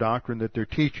not a doctrine that they're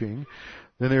teaching,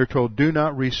 then they're told, do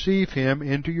not receive him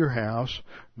into your house,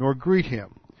 nor greet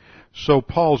him. So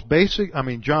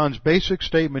John's basic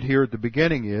statement here at the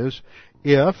beginning is,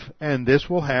 if, and this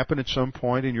will happen at some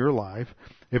point in your life,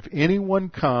 if anyone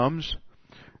comes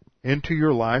into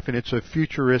your life, and it's a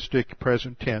futuristic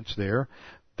present tense there,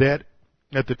 that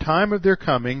at the time of their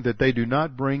coming, that they do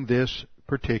not bring this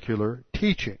particular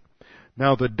teaching.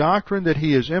 Now, the doctrine that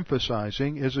he is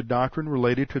emphasizing is a doctrine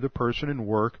related to the person and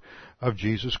work of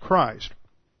Jesus Christ.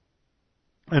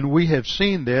 And we have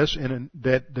seen this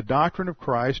that the doctrine of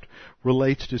Christ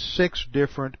relates to 6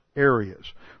 different areas.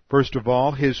 First of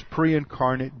all, his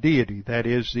pre-incarnate deity, that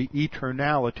is, the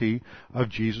eternality of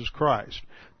Jesus Christ.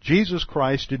 Jesus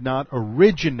Christ did not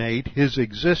originate his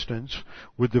existence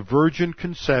with the virgin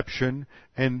conception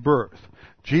and birth.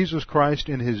 Jesus Christ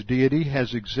in his deity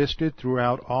has existed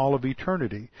throughout all of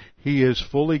eternity. He is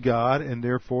fully God, and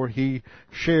therefore he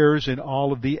shares in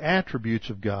all of the attributes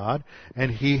of God,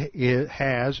 and he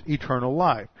has eternal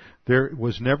life. There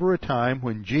was never a time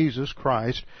when Jesus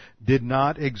Christ did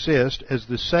not exist as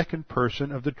the second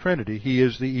person of the Trinity. He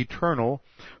is the eternal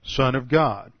Son of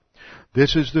God.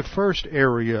 This is the first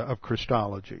area of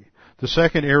Christology. The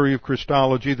second area of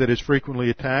Christology that is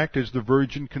frequently attacked is the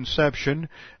virgin conception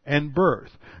and birth.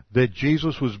 That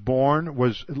Jesus was born,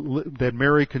 that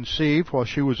Mary conceived while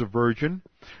she was a virgin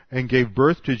and gave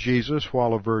birth to Jesus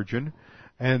while a virgin,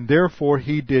 and therefore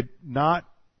he did not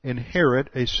inherit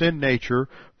a sin nature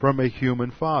from a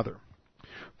human father.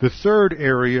 The third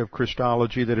area of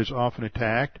Christology that is often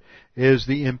attacked is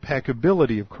the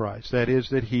impeccability of Christ. That is,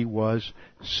 that he was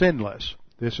sinless.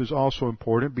 This is also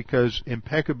important because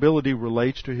impeccability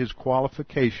relates to his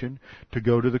qualification to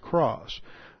go to the cross.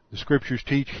 The Scriptures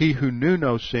teach he who knew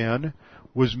no sin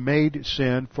was made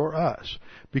sin for us.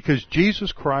 Because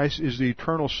Jesus Christ is the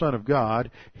eternal Son of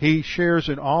God, he shares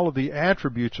in all of the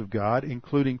attributes of God,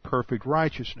 including perfect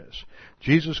righteousness.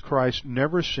 Jesus Christ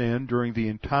never sinned during the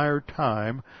entire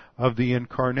time of the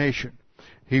incarnation.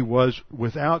 He was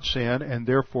without sin and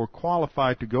therefore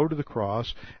qualified to go to the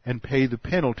cross and pay the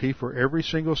penalty for every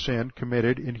single sin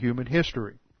committed in human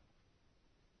history.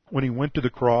 When he went to the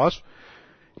cross,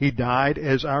 he died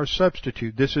as our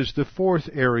substitute. This is the fourth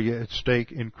area at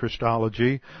stake in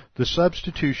Christology, the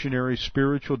substitutionary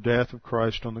spiritual death of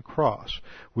Christ on the cross.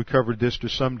 We covered this to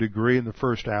some degree in the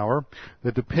first hour,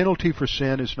 that the penalty for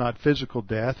sin is not physical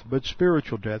death, but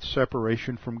spiritual death,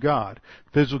 separation from God.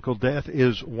 Physical death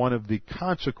is one of the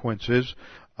consequences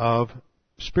of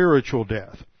spiritual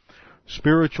death.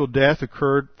 Spiritual death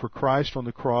occurred for Christ on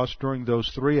the cross during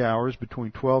those 3 hours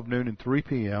between 12 noon and 3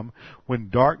 p.m. when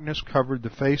darkness covered the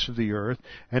face of the earth,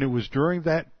 and it was during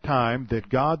that time that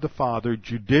God the Father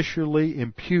judicially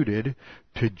imputed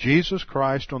to Jesus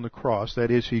Christ on the cross,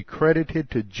 that is, he credited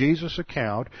to Jesus'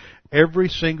 account every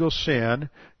single sin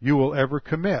you will ever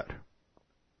commit.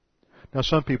 Now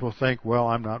some people think, well,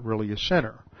 I'm not really a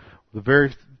sinner. The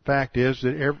very fact is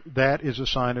that that is a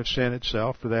sign of sin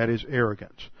itself, for that is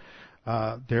arrogance.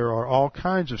 There are all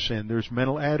kinds of sin. There's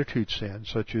mental attitude sin,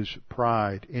 such as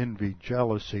pride, envy,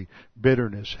 jealousy,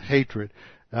 bitterness, hatred,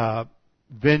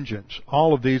 vengeance.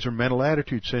 All of these are mental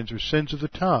attitude sins, or sins of the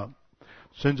tongue.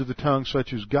 Sins of the tongue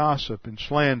such as gossip and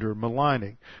slander,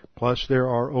 maligning. Plus there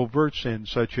are overt sins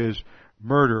such as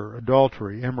murder,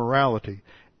 adultery, immorality.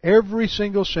 Every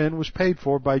single sin was paid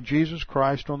for by Jesus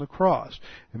Christ on the cross.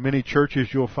 In many churches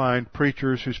you'll find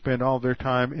preachers who spend all their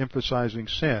time emphasizing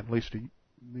sin. At least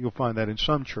you'll find that in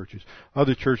some churches.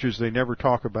 Other churches, they never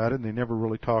talk about it, and they never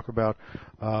really talk about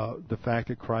the fact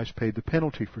that Christ paid the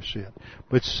penalty for sin.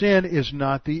 But sin is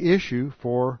not the issue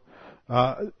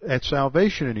at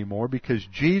salvation anymore, because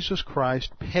Jesus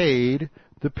Christ paid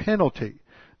the penalty.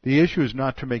 The issue is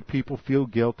not to make people feel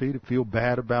guilty, to feel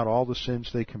bad about all the sins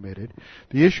they committed.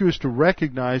 The issue is to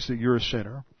recognize that you're a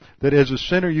sinner, that as a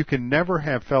sinner you can never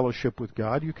have fellowship with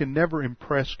God, you can never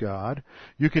impress God,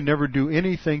 you can never do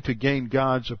anything to gain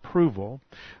God's approval,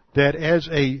 that as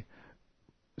a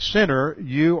sinner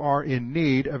you are in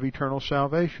need of eternal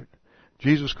salvation.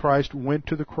 Jesus Christ went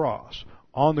to the cross.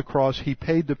 On the cross, He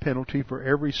paid the penalty for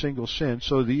every single sin.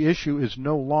 So the issue is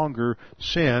no longer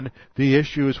sin. The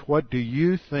issue is, what do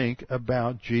you think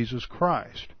about Jesus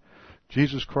Christ?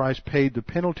 Jesus Christ paid the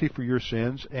penalty for your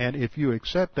sins, and if you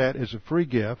accept that as a free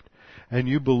gift, and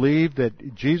you believe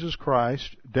that Jesus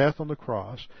Christ's death on the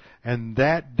cross, and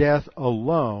that death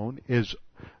alone is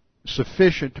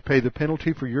sufficient to pay the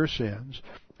penalty for your sins,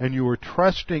 and you are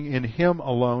trusting in Him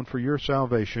alone for your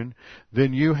salvation,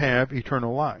 then you have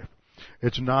eternal life.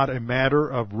 It's not a matter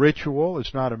of ritual.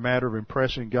 It's not a matter of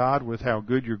impressing God with how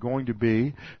good you're going to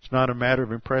be. It's not a matter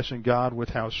of impressing God with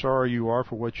how sorry you are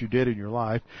for what you did in your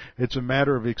life. It's a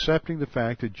matter of accepting the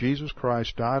fact that Jesus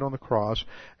Christ died on the cross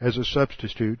as a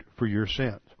substitute for your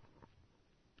sins.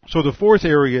 So the fourth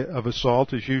area of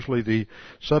assault is usually the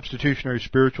substitutionary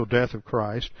spiritual death of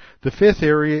Christ. The fifth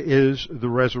area is the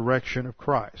resurrection of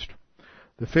Christ.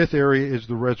 The fifth area is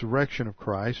the resurrection of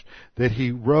Christ, that He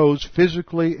rose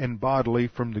physically and bodily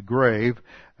from the grave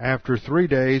after 3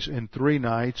 days and 3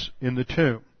 nights in the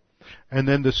tomb. And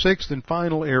then the sixth and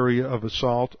final area of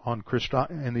assault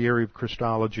in the area of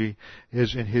Christology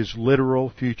is in His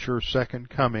literal future second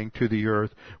coming to the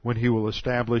earth, when He will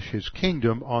establish His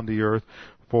kingdom on the earth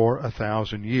for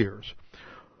 1,000 years.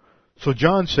 So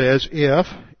John says, if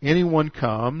anyone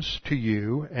comes to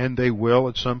you, and they will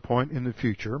at some point in the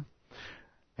future,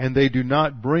 and they do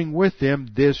not bring with them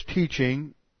this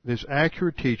teaching, this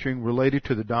accurate teaching related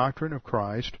to the doctrine of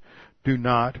Christ, do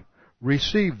not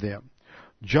receive them.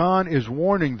 John is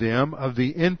warning them of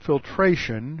the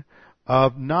infiltration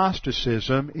of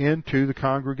Gnosticism into the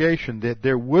congregation, that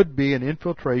there would be an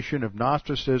infiltration of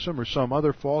Gnosticism or some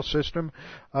other false system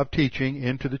of teaching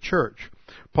into the church.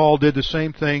 Paul did the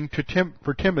same thing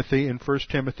for Timothy in 1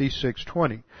 Timothy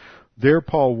 6:20. There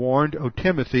Paul warned, O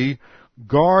Timothy,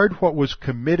 guard what was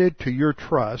committed to your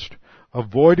trust,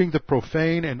 avoiding the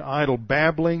profane and idle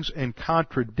babblings and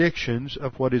contradictions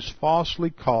of what is falsely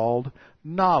called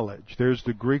knowledge. There's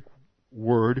the Greek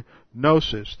word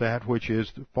gnosis, that which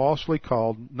is falsely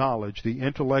called knowledge, the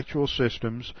intellectual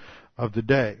systems of the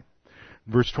day.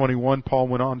 Verse 21, Paul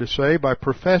went on to say, by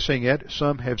professing it,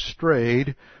 some have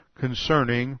strayed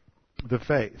concerning the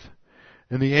faith.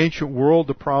 In the ancient world,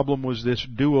 the problem was this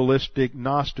dualistic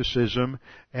Gnosticism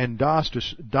and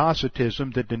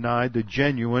Docetism that denied the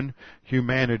genuine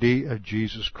humanity of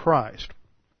Jesus Christ.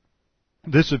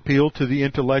 This appealed to the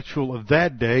intellectual of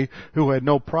that day, who had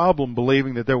no problem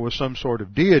believing that there was some sort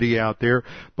of deity out there,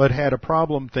 but had a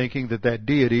problem thinking that that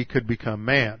deity could become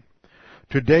man.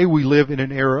 Today we live in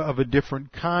an era of a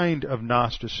different kind of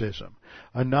Gnosticism,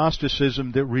 a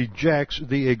Gnosticism that rejects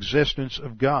the existence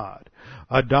of God,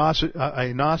 a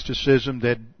Gnosticism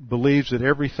that believes that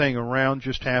everything around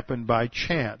just happened by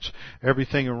chance,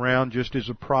 everything around just is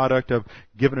a product of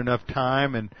given enough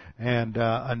time and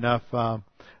enough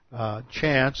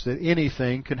chance that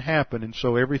anything can happen, and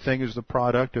so everything is the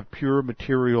product of pure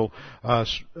material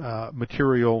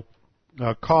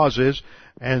causes,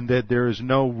 and that there is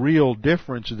no real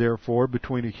difference, therefore,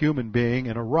 between a human being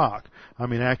and a rock. I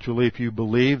mean, actually, if you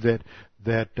believe that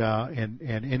in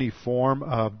any form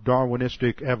of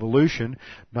Darwinistic evolution,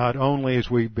 not only,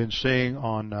 as we've been seeing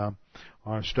on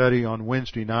our study on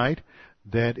Wednesday night,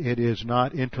 that it is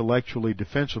not intellectually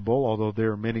defensible, although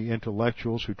there are many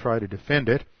intellectuals who try to defend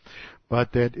it,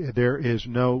 but that there is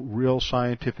no real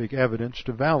scientific evidence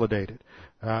to validate it.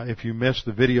 If you missed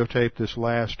the videotape this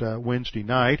last Wednesday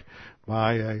night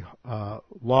by a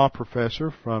law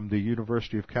professor from the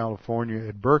University of California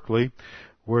at Berkeley,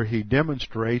 where he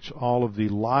demonstrates all of the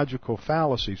logical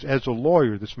fallacies. As a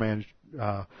lawyer, this man,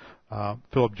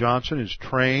 Philip Johnson, is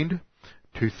trained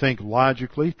to think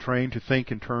logically, trained to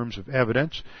think in terms of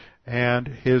evidence, and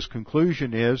his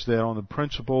conclusion is that on the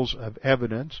principles of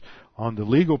evidence, on the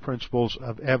legal principles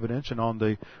of evidence, and on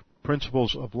the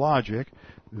principles of logic,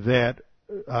 that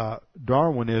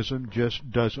Darwinism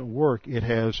just doesn't work. It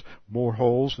has more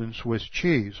holes than Swiss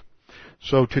cheese.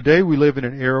 So today we live in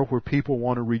an era where people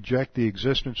want to reject the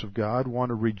existence of God, want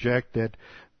to reject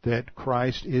that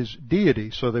Christ is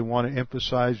deity. So they want to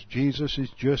emphasize Jesus is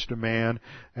just a man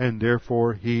and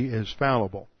therefore he is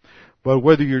fallible. But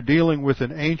whether you're dealing with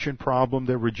an ancient problem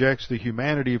that rejects the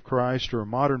humanity of Christ or a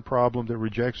modern problem that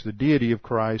rejects the deity of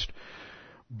Christ,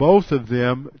 both of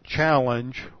them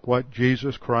challenge what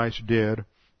Jesus Christ did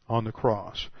on the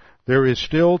cross. There is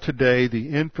still today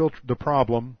the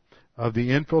problem of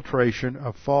the infiltration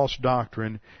of false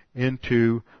doctrine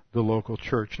into the local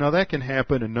church. Now that can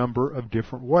happen a number of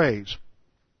different ways.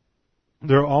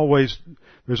 There's always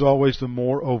the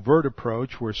more overt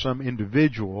approach where some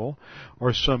individual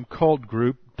or some cult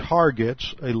group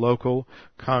targets a local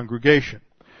congregation.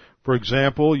 For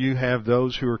example, you have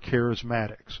those who are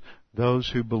charismatics, those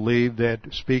who believe that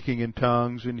speaking in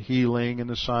tongues and healing and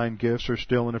the sign gifts are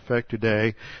still in effect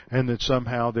today, and that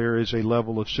somehow there is a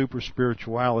level of super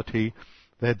spirituality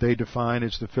that they define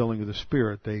as the filling of the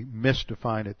Spirit. They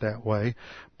misdefine it that way,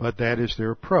 but that is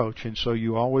their approach. And so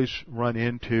you always run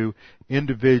into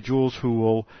individuals who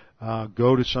will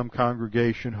go to some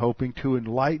congregation hoping to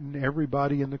enlighten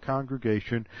everybody in the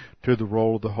congregation to the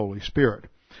role of the Holy Spirit.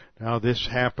 Now this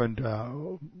happened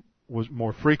was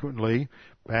more frequently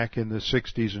back in the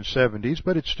 60s and 70s,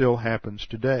 but it still happens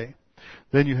today.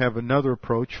 Then you have another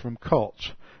approach from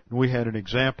cults. And we had an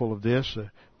example of this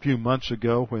a few months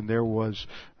ago when there was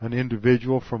an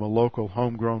individual from a local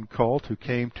homegrown cult who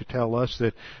came to tell us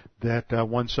that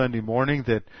one Sunday morning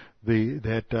that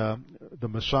the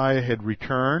Messiah had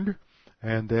returned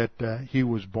and that he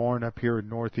was born up here in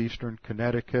northeastern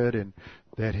Connecticut and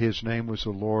that his name was the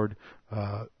Lord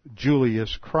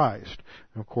Julius Christ.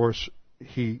 And of course,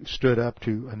 he stood up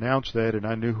to announce that, and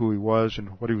I knew who he was and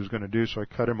what he was going to do, so I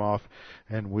cut him off,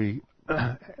 and we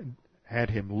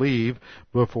had him leave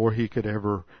before he could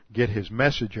ever get his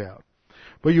message out.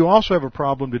 But you also have a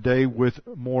problem today with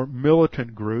more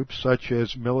militant groups, such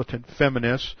as militant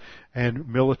feminists and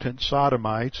militant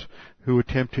sodomites, who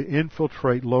attempt to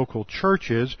infiltrate local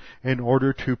churches in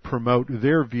order to promote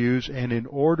their views and in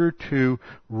order to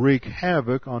wreak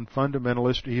havoc on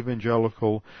fundamentalist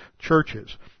evangelical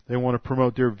churches. They want to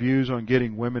promote their views on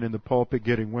getting women in the pulpit,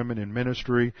 getting women in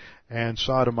ministry, and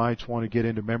sodomites want to get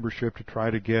into membership to try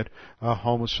to get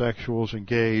homosexuals and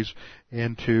gays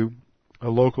into a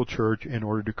local church in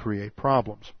order to create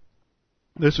problems.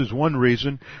 This is one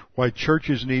reason why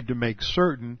churches need to make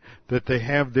certain that they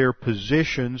have their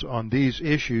positions on these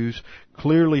issues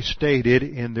clearly stated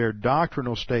in their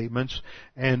doctrinal statements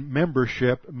and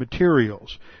membership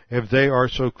materials. If they are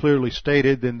so clearly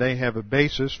stated, then they have a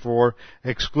basis for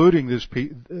excluding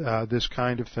this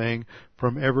kind of thing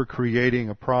from ever creating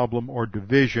a problem or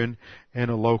division in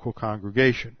a local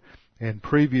congregation. In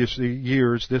previous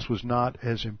years, this was not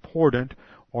as important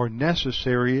or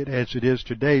necessary as it is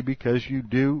today, because you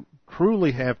do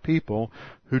truly have people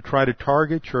who try to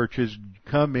target churches,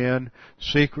 come in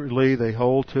secretly, they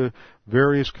hold to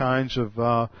various kinds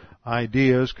of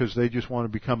ideas because they just want to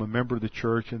become a member of the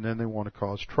church, and then they want to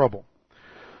cause trouble.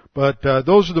 But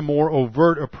those are the more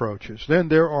overt approaches. Then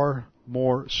there are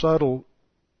more subtle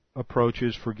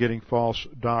approaches for getting false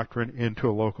doctrine into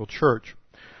a local church.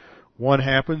 One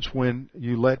happens when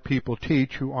you let people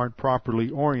teach who aren't properly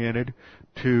oriented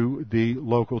to the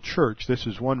local church. This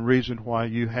is one reason why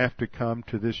you have to come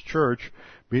to this church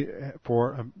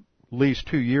for at least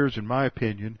 2 years, in my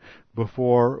opinion,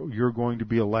 before you're going to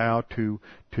be allowed to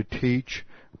teach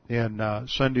in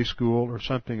Sunday school or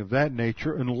something of that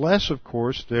nature, unless, of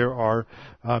course, there are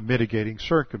mitigating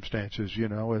circumstances. You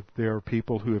know, if there are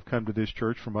people who have come to this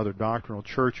church from other doctrinal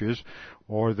churches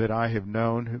or that I have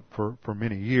known for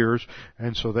many years,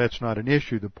 and so that's not an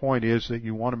issue. The point is that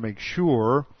you want to make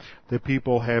sure that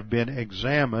people have been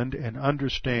examined and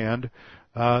understand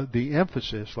the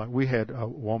emphasis. Like we had a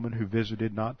woman who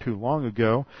visited not too long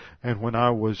ago, and when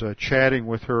I was chatting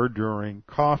with her during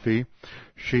coffee,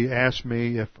 she asked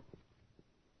me if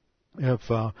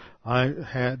I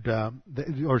had,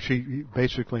 or she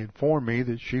basically informed me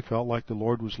that she felt like the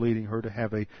Lord was leading her to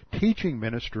have a teaching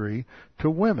ministry to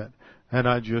women. And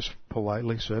I just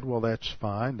politely said, well, that's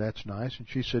fine, that's nice. And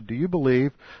she said, do you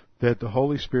believe that the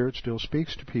Holy Spirit still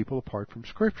speaks to people apart from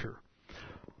Scripture?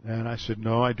 And I said,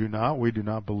 no, I do not. We do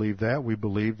not believe that. We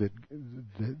believe that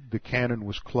the canon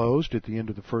was closed at the end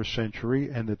of the first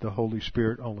century and that the Holy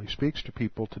Spirit only speaks to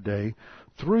people today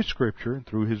through Scripture and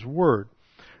through His Word.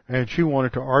 And she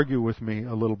wanted to argue with me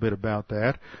a little bit about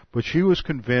that, but she was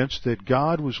convinced that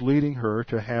God was leading her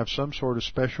to have some sort of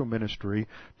special ministry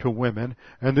to women,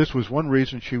 and this was one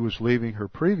reason she was leaving her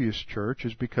previous church,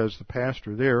 is because the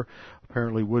pastor there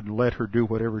apparently wouldn't let her do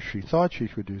whatever she thought she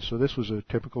could do. So this was a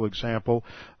typical example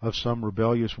of some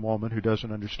rebellious woman who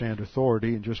doesn't understand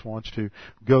authority and just wants to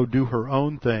go do her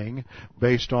own thing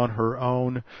based on her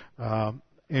own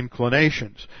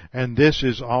inclinations. And this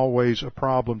is always a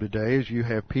problem today, as you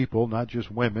have people, not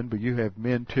just women, but you have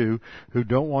men too, who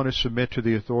don't want to submit to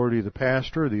the authority of the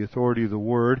pastor, the authority of the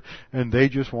Word, and they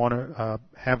just want to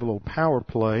have a little power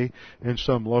play in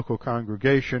some local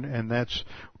congregation, and that's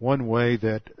one way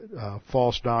that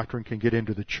false doctrine can get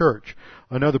into the church.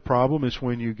 Another problem is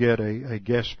when you get a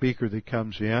guest speaker that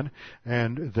comes in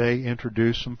and they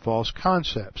introduce some false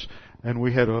concepts. And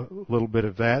we had a little bit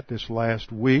of that this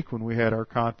last week when we had our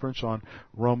conference on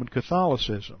Roman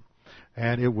Catholicism.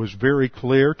 And it was very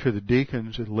clear to the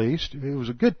deacons, at least. It was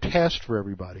a good test for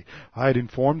everybody. I had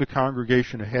informed the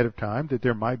congregation ahead of time that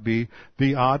there might be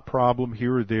the odd problem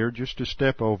here or there, just to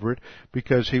step over it,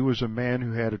 because he was a man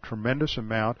who had a tremendous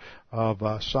amount of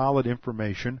solid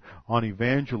information on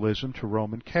evangelism to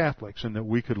Roman Catholics, and that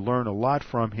we could learn a lot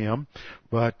from him.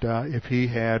 But if he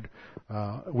had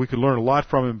we could learn a lot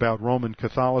from him about Roman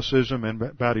Catholicism and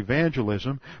about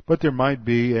evangelism, but there might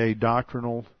be a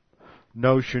doctrinal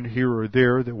notion here or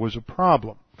there that was a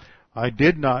problem. I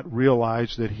did not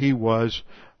realize that he was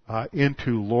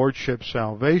into lordship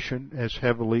salvation as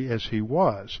heavily as he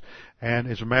was. And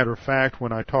as a matter of fact,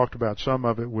 when I talked about some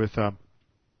of it with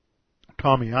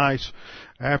Tommy Ice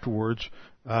afterwards,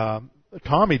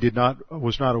 Tommy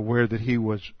was not aware that he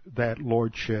was that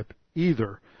lordship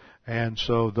either. And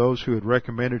so those who had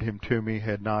recommended him to me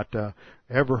had not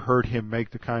ever heard him make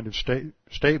the kind of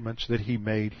statements that he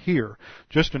made here.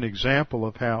 Just an example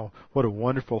of what a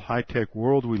wonderful high-tech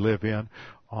world we live in.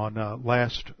 On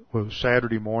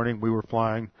Saturday morning, we were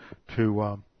flying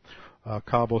to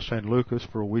Cabo San Lucas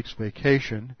for a week's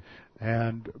vacation,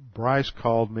 and Bryce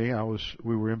called me.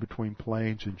 We were in between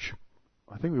planes, and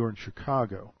I think we were in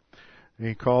Chicago. And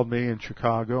he called me in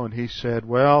Chicago, and he said,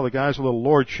 "Well, the guy's a little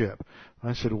lordship."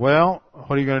 I said, "Well,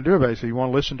 what are you going to do about it?" He said, "You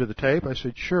want to listen to the tape?" I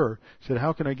said, "Sure." He said,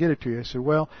 "How can I get it to you?" I said,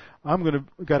 "Well,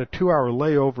 got a 2-hour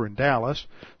layover in Dallas,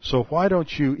 so why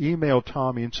don't you email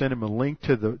Tommy and send him a link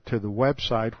to the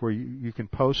website where you can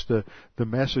post the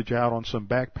message out on some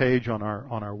back page on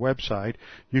our website.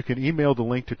 You can email the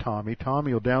link to Tommy.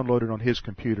 Tommy will download it on his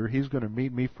computer. He's going to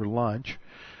meet me for lunch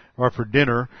or for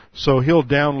dinner, so he'll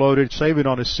download it, save it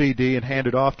on a CD, and hand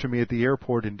it off to me at the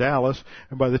airport in Dallas,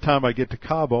 and by the time I get to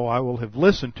Cabo, I will have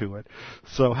listened to it."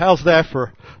 So how's that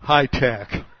for high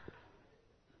tech?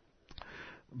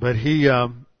 But he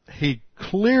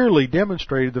clearly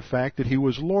demonstrated the fact that he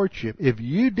was lordship. If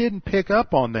you didn't pick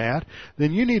up on that,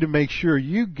 then you need to make sure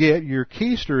you get your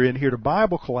keister in here to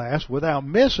Bible class without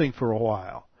missing for a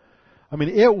while. I mean,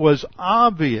 it was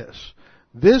obvious.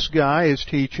 This guy is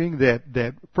teaching that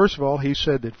first of all, he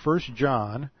said that 1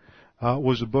 John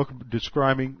was a book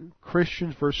describing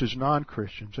Christians versus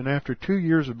non-Christians. And after 2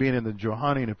 years of being in the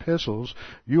Johannine epistles,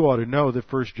 you ought to know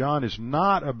that 1 John is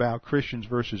not about Christians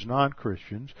versus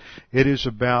non-Christians. It is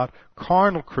about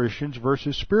carnal Christians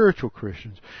versus spiritual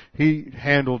Christians. He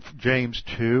handled James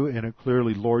 2 in a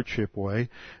clearly lordship way,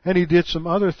 and he did some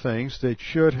other things that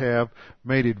should have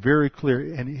made it very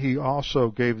clear. And he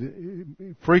also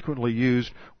frequently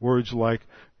used words like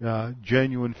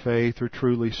genuine faith or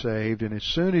truly saved. And as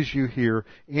soon as you hear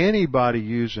anybody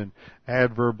use an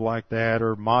adverb like that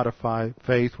or modify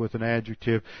faith with an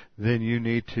adjective, then you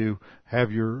need to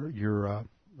have your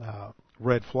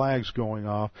red flags going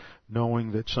off,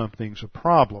 knowing that something's a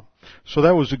problem. So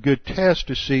that was a good test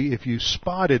to see if you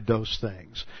spotted those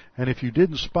things. And if you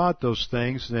didn't spot those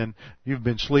things, then you've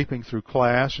been sleeping through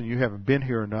class and you haven't been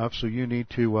here enough, so you need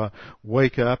to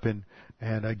wake up and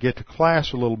get to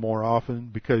class a little more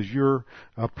often, because you're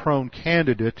a prone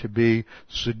candidate to be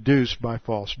seduced by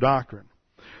false doctrine.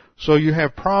 So you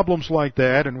have problems like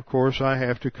that, and of course I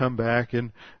have to come back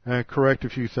and correct a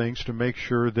few things to make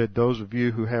sure that those of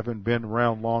you who haven't been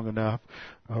around long enough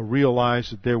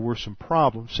realize that there were some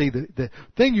problems. See, the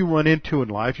thing you run into in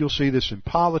life, you'll see this in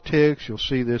politics, you'll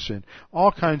see this in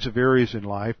all kinds of areas in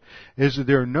life, is that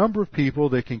there are a number of people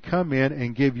that can come in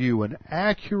and give you an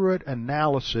accurate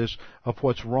analysis of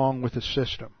what's wrong with the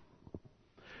system.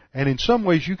 And in some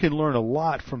ways you can learn a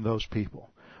lot from those people.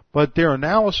 But their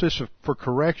analysis for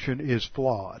correction is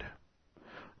flawed.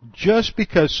 Just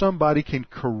because somebody can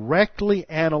correctly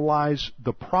analyze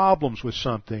the problems with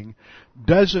something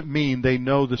doesn't mean they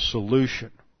know the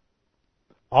solution.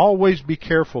 Always be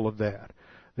careful of that.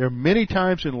 There are many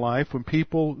times in life when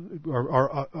people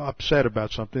are upset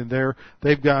about something.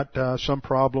 They've got some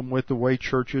problem with the way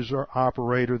churches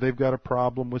operate, or they've got a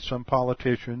problem with some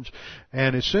politicians.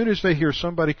 And as soon as they hear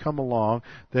somebody come along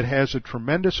that has a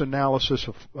tremendous analysis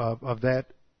of that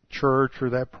church or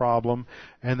that problem,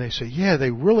 and they say, yeah,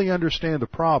 they really understand the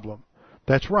problem.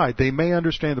 That's right. They may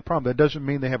understand the problem. That doesn't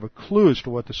mean they have a clue as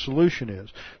to what the solution is.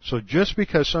 So just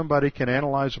because somebody can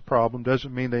analyze a problem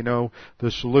doesn't mean they know the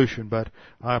solution. But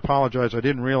I apologize. I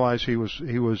didn't realize he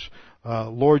was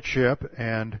lordship,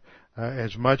 and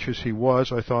as much as he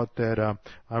was, I thought that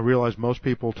I realized most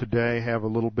people today have a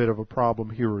little bit of a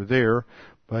problem here or there,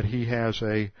 but he has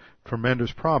a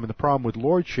tremendous problem. And the problem with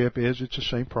lordship is it's the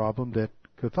same problem that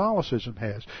Catholicism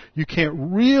has. You can't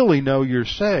really know you're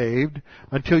saved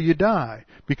until you die,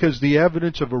 because the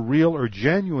evidence of a real or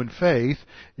genuine faith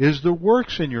is the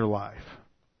works in your life.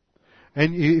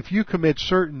 And if you commit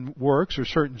certain works or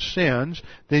certain sins,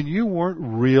 then you weren't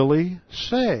really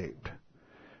saved.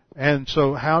 And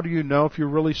so how do you know if you're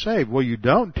really saved? Well, you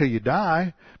don't until you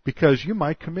die, because you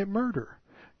might commit murder.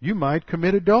 You might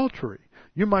commit adultery.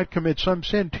 You might commit some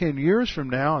sin 10 years from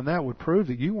now, and that would prove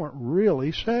that you weren't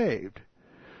really saved.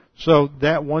 So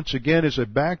that, once again, is a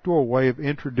backdoor way of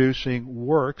introducing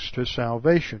works to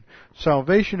salvation.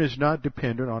 Salvation is not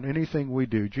dependent on anything we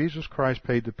do. Jesus Christ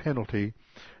paid the penalty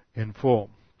in full.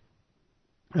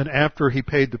 And after he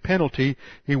paid the penalty,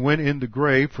 he went in the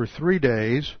grave for 3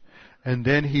 days, and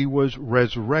then he was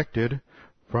resurrected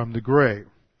from the grave.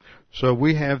 So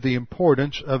we have the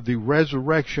importance of the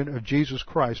resurrection of Jesus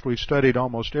Christ. We've studied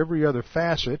almost every other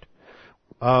facet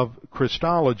of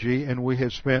Christology, and we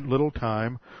have spent little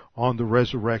time on the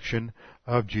resurrection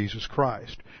of Jesus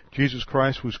Christ. Jesus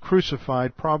Christ was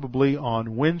crucified probably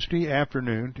on Wednesday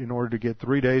afternoon in order to get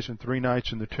 3 days and 3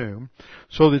 nights in the tomb,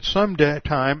 so that some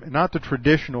time, not the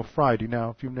traditional Friday.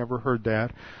 Now, if you've never heard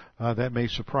that, that may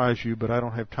surprise you, but I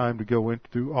don't have time to go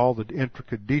into all the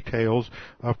intricate details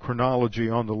of chronology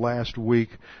on the last week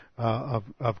of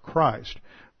Christ.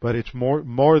 But it's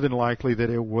more than likely that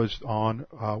it was on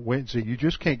Wednesday. You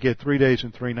just can't get 3 days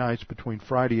and 3 nights between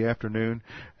Friday afternoon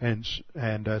and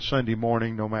Sunday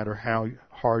morning, no matter how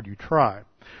hard you try.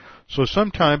 So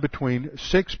sometime between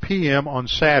 6 p.m. on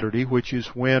Saturday, which is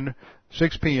when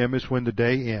 6 p.m. is when the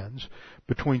day ends,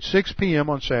 between 6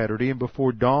 p.m. on Saturday and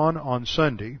before dawn on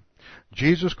Sunday,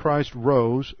 Jesus Christ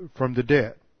rose from the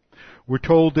dead. We're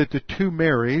told that the two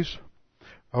Marys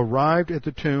arrived at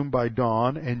the tomb by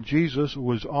dawn, and Jesus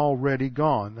was already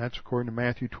gone. That's according to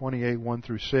Matthew 28, 1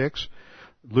 through 6,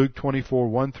 Luke 24,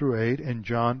 1 through 8, and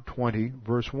John 20,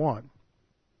 verse 1.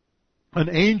 An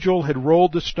angel had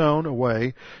rolled the stone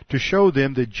away to show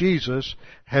them that Jesus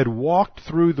had walked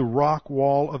through the rock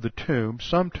wall of the tomb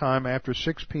sometime after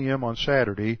 6 p.m. on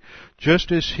Saturday, just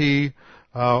as he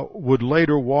would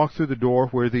later walk through the door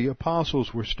where the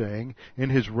apostles were staying in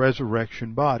his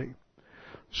resurrection body.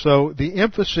 So the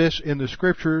emphasis in the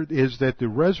Scripture is that the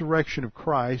resurrection of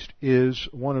Christ is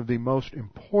one of the most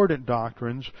important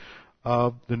doctrines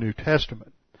of the New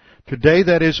Testament. Today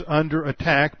that is under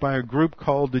attack by a group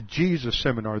called the Jesus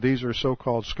Seminar. These are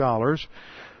so-called scholars.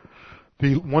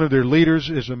 One of their leaders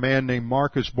is a man named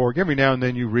Marcus Borg. Every now and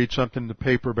then you read something in the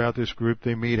paper about this group.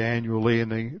 They meet annually,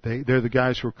 and they're the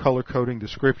guys who are color-coding the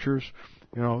Scriptures.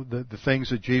 You know, the things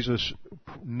that Jesus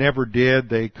never did,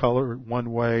 they color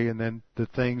one way, and then the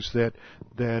things that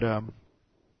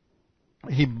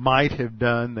he might have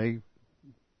done, they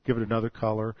give it another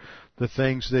color. The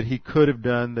things that he could have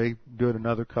done, they do it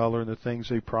another color, and the things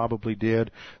they probably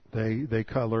did, they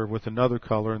color with another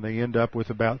color, and they end up with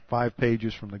about 5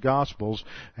 pages from the Gospels,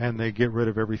 and they get rid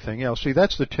of everything else. See,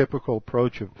 that's the typical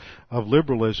approach of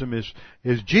liberalism,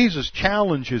 is Jesus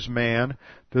challenges man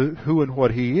to who and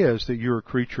what he is, that you're a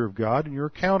creature of God and you're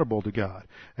accountable to God.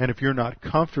 And if you're not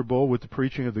comfortable with the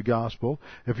preaching of the Gospel,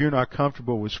 if you're not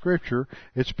comfortable with Scripture,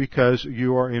 it's because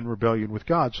you are in rebellion with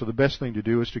God. So the best thing to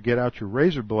do is to get out your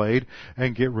razor blade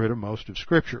and get rid of most of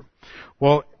Scripture.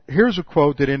 Well, here's a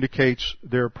quote that indicates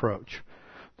their approach.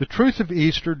 The truth of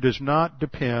Easter does not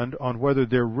depend on whether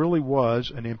there really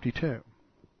was an empty tomb.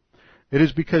 It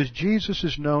is because Jesus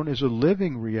is known as a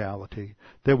living reality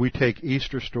that we take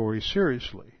Easter stories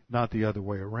seriously, not the other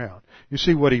way around. You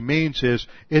see, what he means is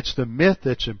it's the myth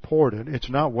that's important. It's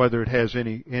not whether it has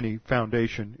any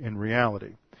foundation in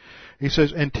reality. He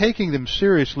says, and taking them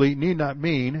seriously need not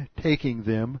mean taking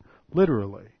them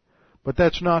literally. But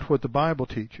that's not what the Bible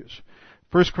teaches.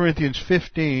 1 Corinthians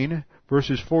 15,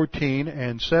 verses 14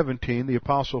 and 17, the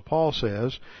Apostle Paul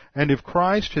says, and if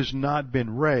Christ has not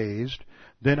been raised,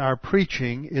 then our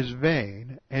preaching is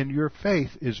vain, and your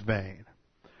faith is vain.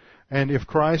 And if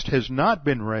Christ has not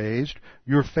been raised,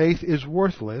 your faith is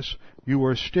worthless. You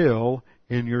are still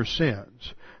in your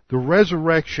sins. The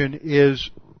resurrection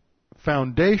is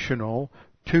foundational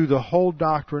to the whole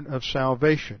doctrine of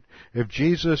salvation. If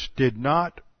Jesus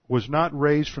was not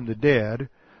raised from the dead,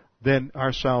 then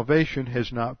our salvation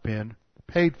has not been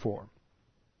paid for.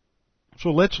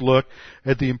 So let's look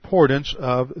at the importance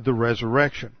of the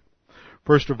resurrection.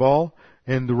 First of all,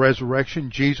 in the resurrection,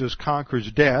 Jesus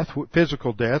conquers death,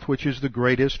 physical death, which is the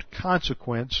greatest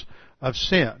consequence of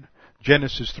sin.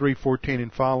 Genesis 3:14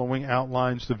 and following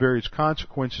outlines the various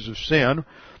consequences of sin,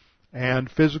 and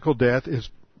physical death is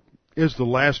the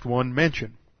last one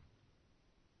mentioned.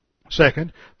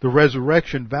 Second, the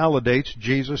resurrection validates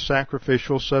Jesus'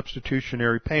 sacrificial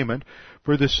substitutionary payment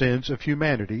for the sins of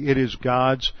humanity. It is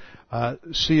God's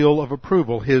seal of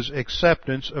approval, His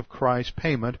acceptance of Christ's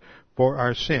payment for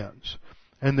our sins.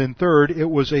 And then third, it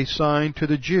was a sign to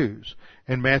the Jews.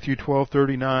 In Matthew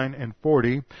 12:39 and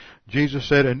 40, Jesus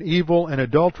said, "An evil and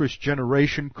adulterous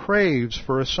generation craves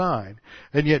for a sign,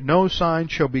 and yet no sign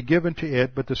shall be given to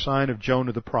it but the sign of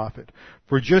Jonah the prophet.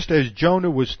 For just as Jonah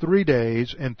was 3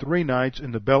 days and 3 nights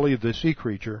in the belly of the sea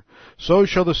creature, so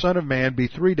shall the Son of Man be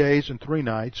 3 days and 3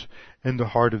 nights in the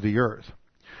heart of the earth."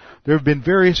 There have been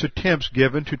various attempts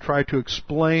given to try to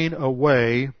explain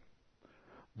away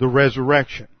the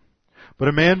resurrection. But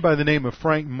a man by the name of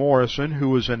Frank Morison, who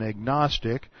was an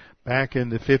agnostic back in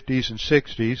the 50s and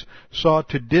 60s, sought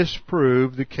to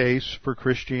disprove the case for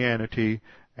Christianity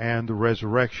and the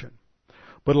resurrection.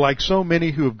 But like so many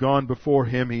who have gone before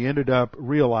him, he ended up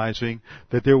realizing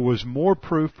that there was more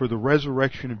proof for the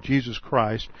resurrection of Jesus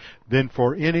Christ than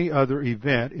for any other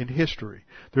event in history.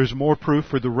 There's more proof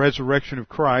for the resurrection of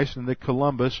Christ than that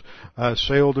Columbus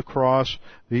sailed across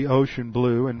the ocean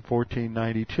blue in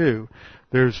 1492.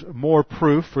 There's more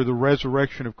proof for the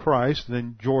resurrection of Christ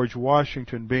than George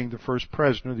Washington being the first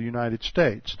president of the United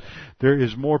States. There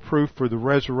is more proof for the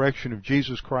resurrection of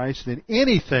Jesus Christ than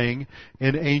anything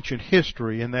in ancient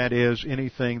history, and that is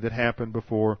anything that happened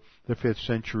before the 5th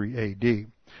century A.D.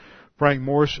 Frank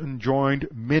Morison joined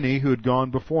many who had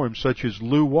gone before him, such as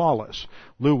Lew Wallace.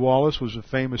 Lew Wallace was a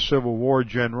famous Civil War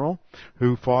general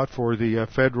who fought for the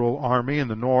Federal Army in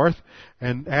the North,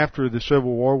 and after the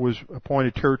Civil War was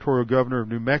appointed territorial governor of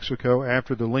New Mexico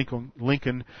after the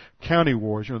Lincoln County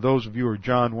Wars. You know, those of you who are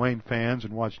John Wayne fans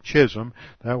and watched Chisholm,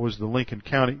 that was the Lincoln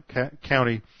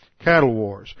County Cattle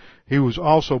Wars. He was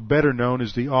also better known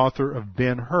as the author of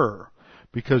Ben-Hur,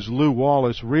 because Lew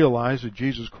Wallace realized that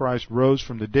Jesus Christ rose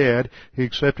from the dead. He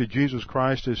accepted Jesus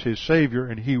Christ as his Savior,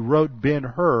 and he wrote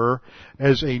Ben-Hur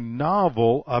as a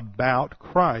novel about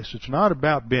Christ. It's not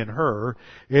about Ben-Hur.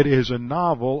 It is a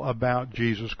novel about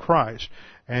Jesus Christ.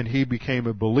 And he became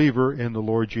a believer in the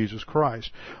Lord Jesus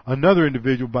Christ. Another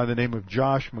individual by the name of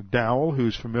Josh McDowell,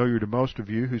 who's familiar to most of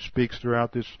you, who speaks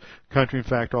throughout this country, in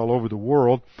fact all over the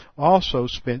world, also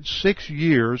spent 6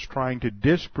 years trying to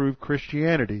disprove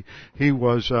Christianity.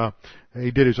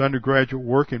 He did his undergraduate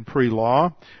work in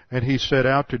pre-law, and he set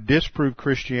out to disprove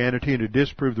Christianity and to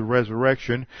disprove the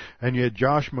resurrection, and yet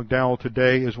Josh McDowell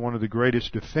today is one of the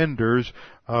greatest defenders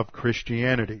of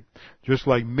Christianity. Just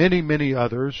like many, many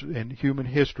others in human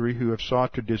history who have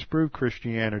sought to disprove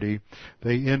Christianity,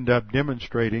 they end up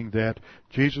demonstrating that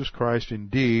Jesus Christ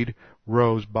indeed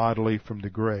rose bodily from the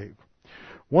grave.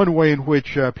 One way in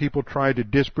which people try to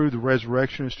disprove the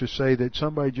resurrection is to say that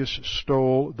somebody just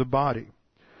stole the body.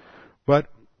 But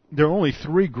there are only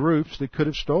 3 groups that could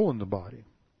have stolen the body.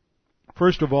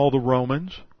 First of all, the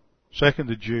Romans. Second,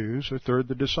 the Jews. Or third,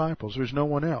 the disciples. There's no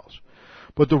one else.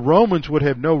 But the Romans would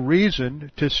have no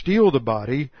reason to steal the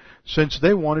body since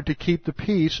they wanted to keep the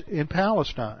peace in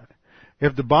Palestine.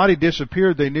 If the body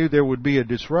disappeared, they knew there would be a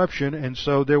disruption, and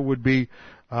so there would be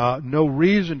no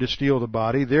reason to steal the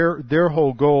body. Their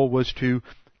whole goal was to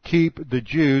keep the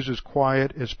Jews as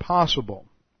quiet as possible.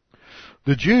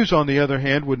 The Jews, on the other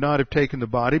hand, would not have taken the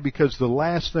body because the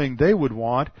last thing they would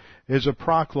want is a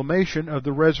proclamation of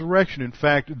the resurrection. In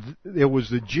fact, it was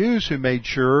the Jews who made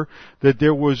sure that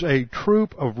there was a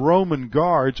troop of Roman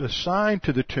guards assigned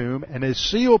to the tomb and a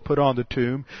seal put on the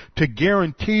tomb to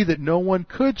guarantee that no one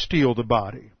could steal the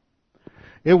body.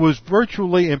 It was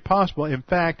virtually impossible. In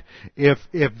fact, if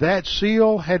that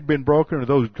seal had been broken or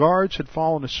those guards had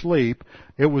fallen asleep,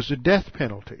 it was a death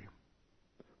penalty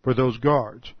for those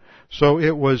guards. So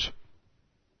it was,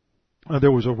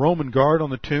 there was a Roman guard on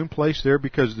the tomb placed there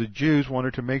because the Jews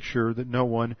wanted to make sure that no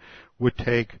one would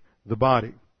take the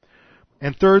body.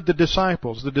 And third, the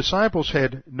disciples. The disciples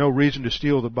had no reason to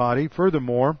steal the body.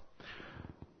 Furthermore,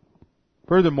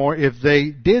 Furthermore, if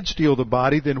they did steal the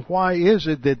body, then why is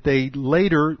it that they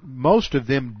later, most of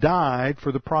them died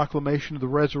for the proclamation of the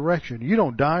resurrection? You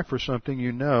don't die for something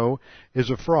you know is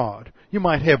a fraud. You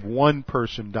might have one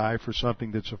person die for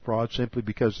something that's a fraud simply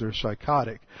because they're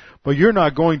psychotic. But you're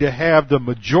not going to have the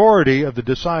majority of the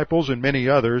disciples and many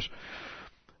others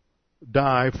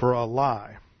die for a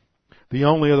lie. The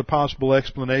only other possible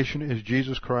explanation is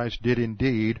Jesus Christ did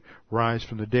indeed rise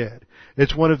from the dead.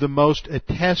 It's one of the most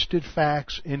attested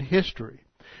facts in history.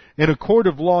 In a court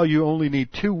of law, you only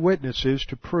need 2 witnesses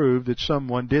to prove that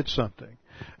someone did something.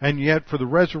 And yet, for the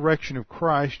resurrection of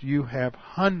Christ, you have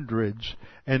hundreds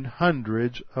and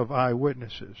hundreds of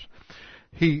eyewitnesses.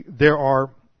 There are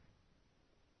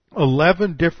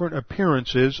 11 different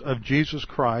appearances of Jesus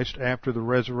Christ after the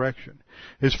resurrection.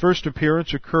 His first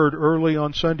appearance occurred early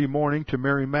on Sunday morning to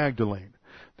Mary Magdalene.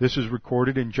 This is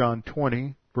recorded in John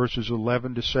 20, verses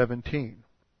 11 to 17.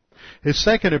 His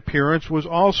second appearance was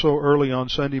also early on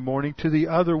Sunday morning to the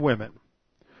other women.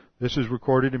 This is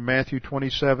recorded in Matthew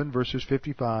 27, verses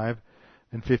 55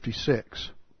 and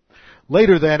 56.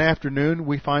 Later that afternoon,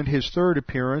 we find his third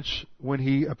appearance when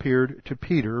he appeared to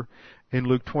Peter in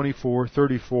Luke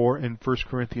 24:34 and 1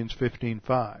 Corinthians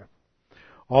 15:5.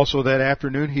 Also that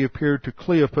afternoon he appeared to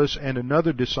Cleopas and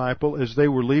another disciple as they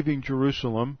were leaving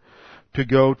Jerusalem to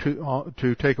go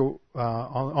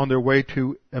on their way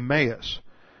to Emmaus.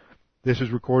 This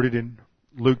is recorded in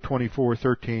Luke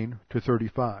 24:13 to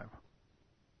 35.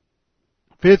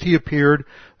 Fifth, he appeared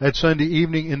that Sunday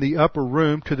evening in the upper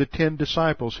room to the 10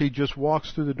 disciples. He just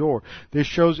walks through the door. This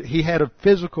shows he had a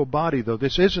physical body, though.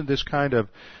 This isn't this kind of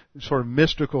sort of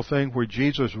mystical thing where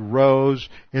Jesus rose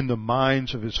in the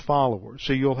minds of his followers.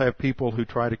 So you'll have people who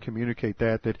try to communicate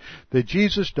that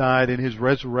Jesus died and his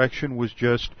resurrection was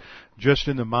just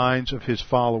in the minds of his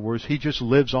followers. He just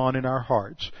lives on in our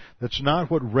hearts. That's not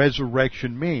what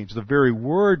resurrection means. The very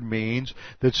word means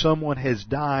that someone has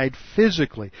died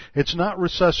physically. It's not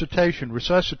resuscitation.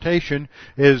 Resuscitation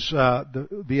is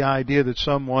the idea that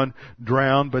someone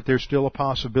drowned, but there's still a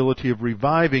possibility of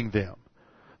reviving them.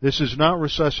 This is not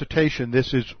resuscitation,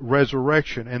 this is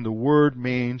resurrection, and the word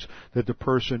means that the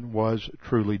person was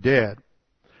truly dead.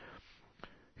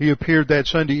 He appeared that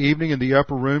Sunday evening in the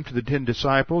upper room to the 10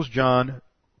 disciples, John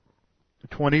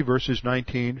 20 verses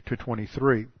 19 to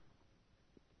 23.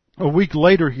 A week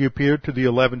later he appeared to the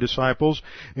 11 disciples,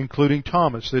 including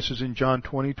Thomas. This is in John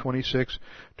 20:26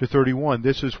 to 31.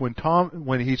 This is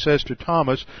when he says to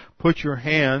Thomas, "Put your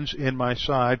hands in my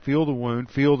side, feel the wound,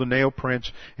 feel the nail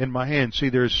prints in my hands." See,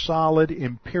 there's solid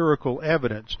empirical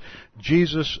evidence.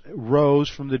 Jesus rose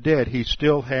from the dead. He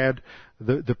still had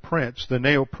the prints, the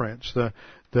nail prints,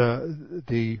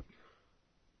 the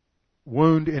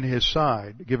wound in his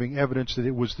side, giving evidence that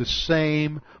it was the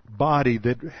same body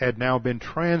that had now been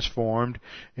transformed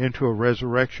into a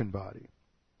resurrection body.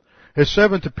 His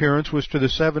seventh appearance was to the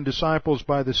 7 disciples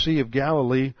by the Sea of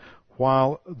Galilee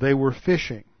while they were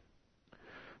fishing.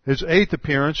 His 8th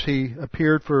appearance, he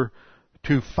appeared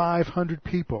to 500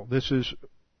 people. This is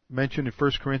mentioned in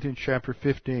 1 Corinthians chapter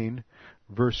 15,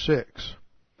 verse 6.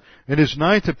 In his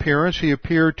 9th appearance, he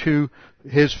appeared to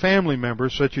his family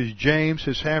members, such as James,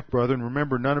 his half-brother, and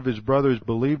remember, none of his brothers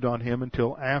believed on him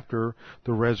until after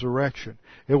the resurrection.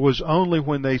 It was only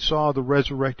when they saw the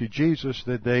resurrected Jesus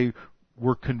that they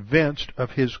were convinced of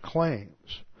his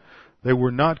claims. They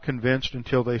were not convinced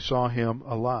until they saw him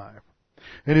alive.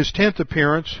 In his 10th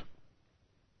appearance,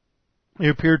 he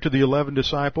appeared to the 11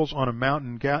 disciples on a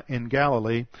mountain in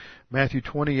Galilee, Matthew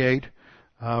 28,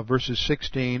 verses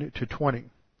 16 to 20.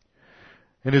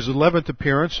 In his 11th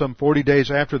appearance, some 40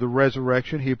 days after the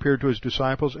resurrection, he appeared to his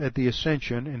disciples at the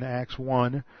Ascension in Acts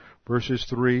 1, verses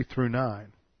 3 through 9.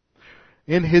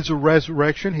 In his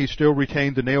resurrection, he still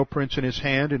retained the nail prints in his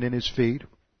hand and in his feet.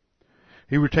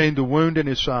 He retained the wound in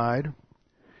his side.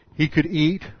 He could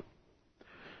eat.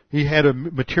 He had a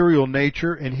material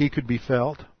nature and he could be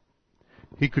felt.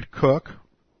 He could cook.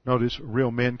 Notice,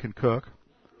 real men can cook.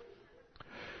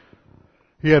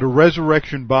 He had a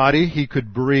resurrection body. He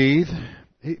could breathe.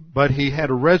 But he had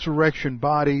a resurrection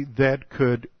body that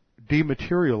could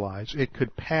dematerialize. It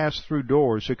could pass through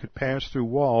doors. It could pass through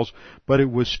walls, but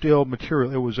it was still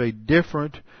material. It was a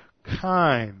different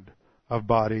kind of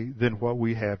body than what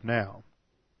we have now.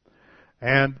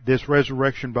 And this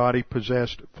resurrection body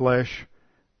possessed flesh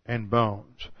and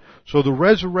bones. So the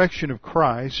resurrection of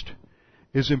Christ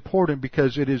is important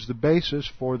because it is the basis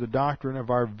for the doctrine of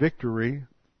our victory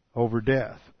over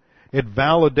death. It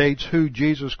validates who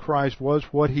Jesus Christ was,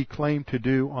 what He claimed to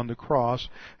do on the cross,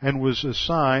 and was a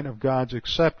sign of God's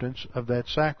acceptance of that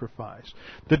sacrifice.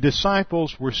 The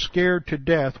disciples were scared to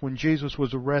death when Jesus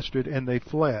was arrested and they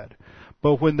fled.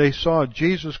 But when they saw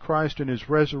Jesus Christ in His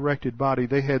resurrected body,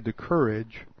 they had the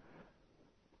courage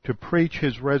to preach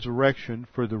His resurrection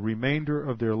for the remainder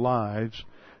of their lives,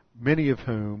 many of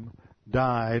whom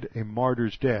died a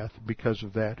martyr's death because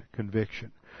of that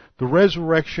conviction. The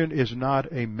resurrection is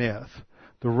not a myth.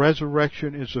 The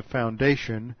resurrection is the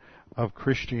foundation of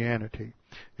Christianity.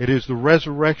 It is the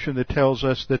resurrection that tells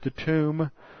us that the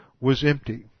tomb was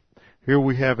empty. Here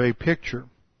we have a picture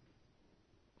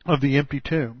of the empty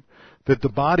tomb, that the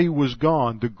body was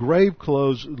gone, the grave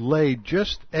clothes laid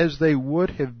just as they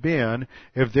would have been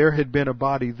if there had been a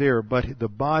body there, but the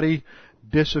body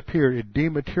disappeared. It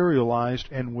dematerialized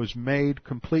and was made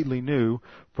completely new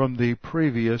from the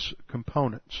previous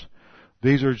components.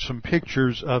 These are some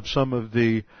pictures of some of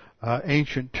the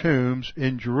ancient tombs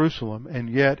in Jerusalem, and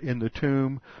yet in the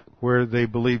tomb where they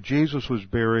believe Jesus was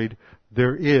buried,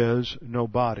 there is no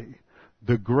body.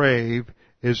 The grave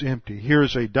is empty.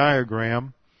 Here's a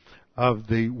diagram of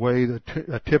the way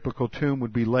a typical tomb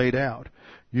would be laid out.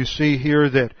 You see here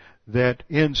that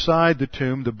inside the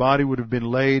tomb the body would have been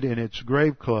laid in its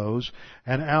grave clothes,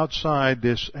 and outside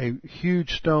this a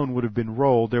huge stone would have been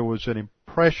rolled. There was an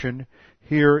impression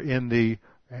here in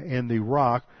the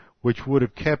rock which would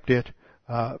have kept it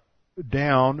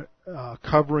down,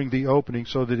 covering the opening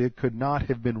so that it could not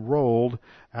have been rolled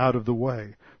out of the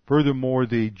way. Furthermore,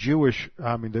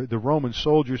 the Roman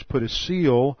soldiers put a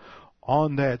seal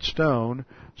on that stone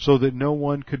so that no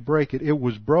one could break it. It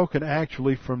was broken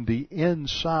actually from the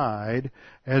inside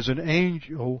as an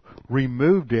angel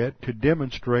removed it to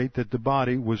demonstrate that the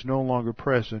body was no longer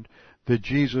present, that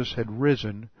Jesus had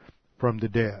risen from the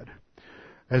dead.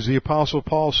 As the Apostle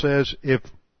Paul says, if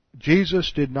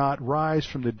Jesus did not rise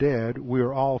from the dead, we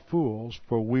are all fools,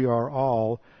 for we are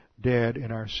all dead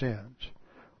in our sins.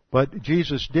 But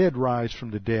Jesus did rise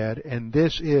from the dead, and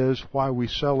this is why we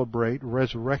celebrate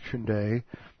Resurrection Day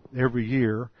every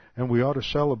year, and we ought to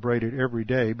celebrate it every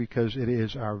day because it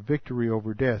is our victory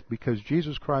over death. Because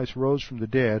Jesus Christ rose from the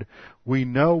dead, we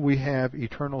know we have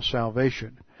eternal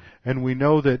salvation. And we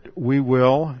know that we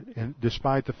will, and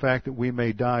despite the fact that we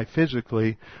may die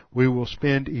physically, we will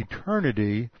spend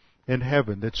eternity in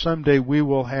heaven, that someday we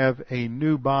will have a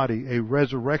new body, a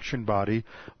resurrection body,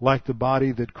 like the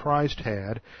body that Christ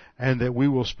had, and that we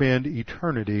will spend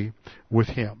eternity with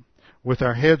Him, with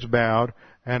our heads bowed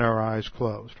and our eyes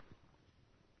closed.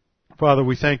 Father,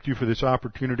 we thank You for this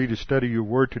opportunity to study Your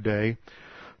Word today,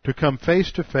 to come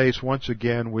face to face once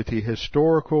again with the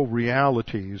historical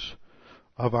realities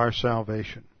of our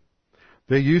salvation.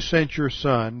 That You sent Your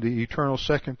Son, the eternal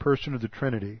second person of the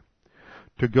Trinity,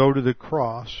 to go to the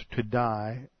cross to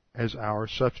die as our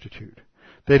substitute.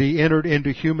 That He entered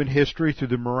into human history through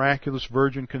the miraculous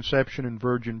virgin conception and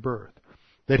virgin birth.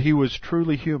 That He was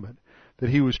truly human. That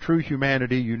He was true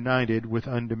humanity united with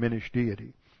undiminished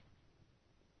deity.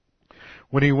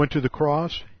 When He went to the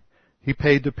cross, He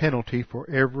paid the penalty for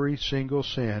every single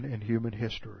sin in human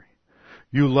history.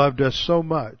 You loved us so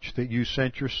much that You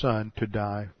sent Your Son to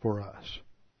die for us.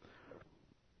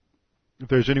 If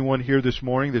there's anyone here this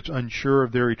morning that's unsure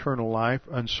of their eternal life,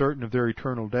 uncertain of their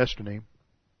eternal destiny,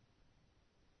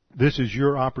 this is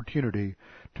your opportunity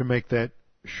to make that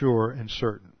sure and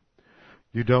certain.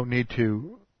 You don't need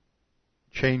to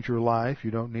change your life. You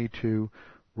don't need to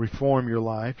reform your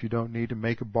life. You don't need to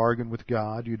make a bargain with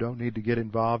God. You don't need to get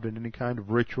involved in any kind of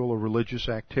ritual or religious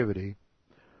activity.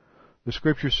 The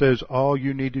Scripture says all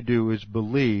you need to do is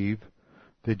believe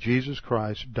that Jesus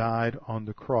Christ died on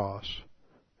the cross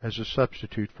as a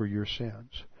substitute for your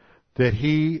sins. That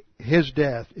His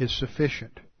death is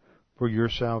sufficient for your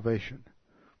salvation.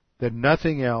 That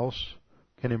nothing else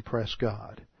can impress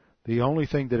God. The only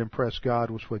thing that impressed God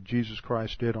was what Jesus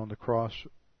Christ did on the cross,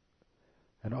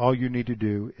 and all you need to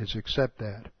do is accept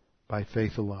that by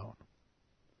faith alone.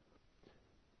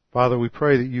 Father, we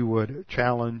pray that You would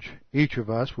challenge each of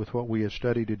us with what we have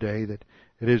studied today, that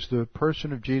it is the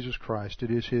person of Jesus Christ,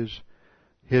 it is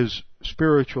His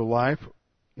spiritual life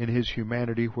in His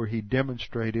humanity where He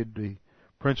demonstrated the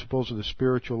principles of the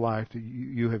spiritual life that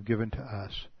You have given to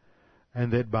us,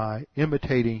 and that by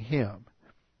imitating Him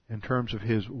in terms of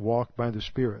His walk by the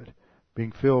Spirit,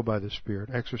 being filled by the Spirit,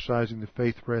 exercising the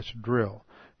faith rest drill,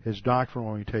 His doctrinal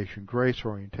orientation, grace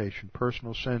orientation,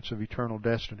 personal sense of eternal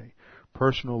destiny,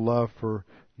 personal love for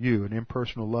You, and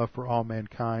impersonal love for all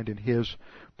mankind, and His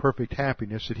perfect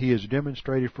happiness, that He has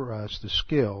demonstrated for us the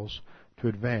skills to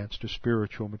advance to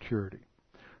spiritual maturity.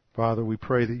 Father, we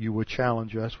pray that you would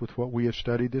challenge us with what we have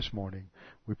studied this morning.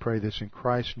 We pray this in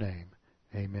Christ's name.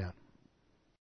 Amen.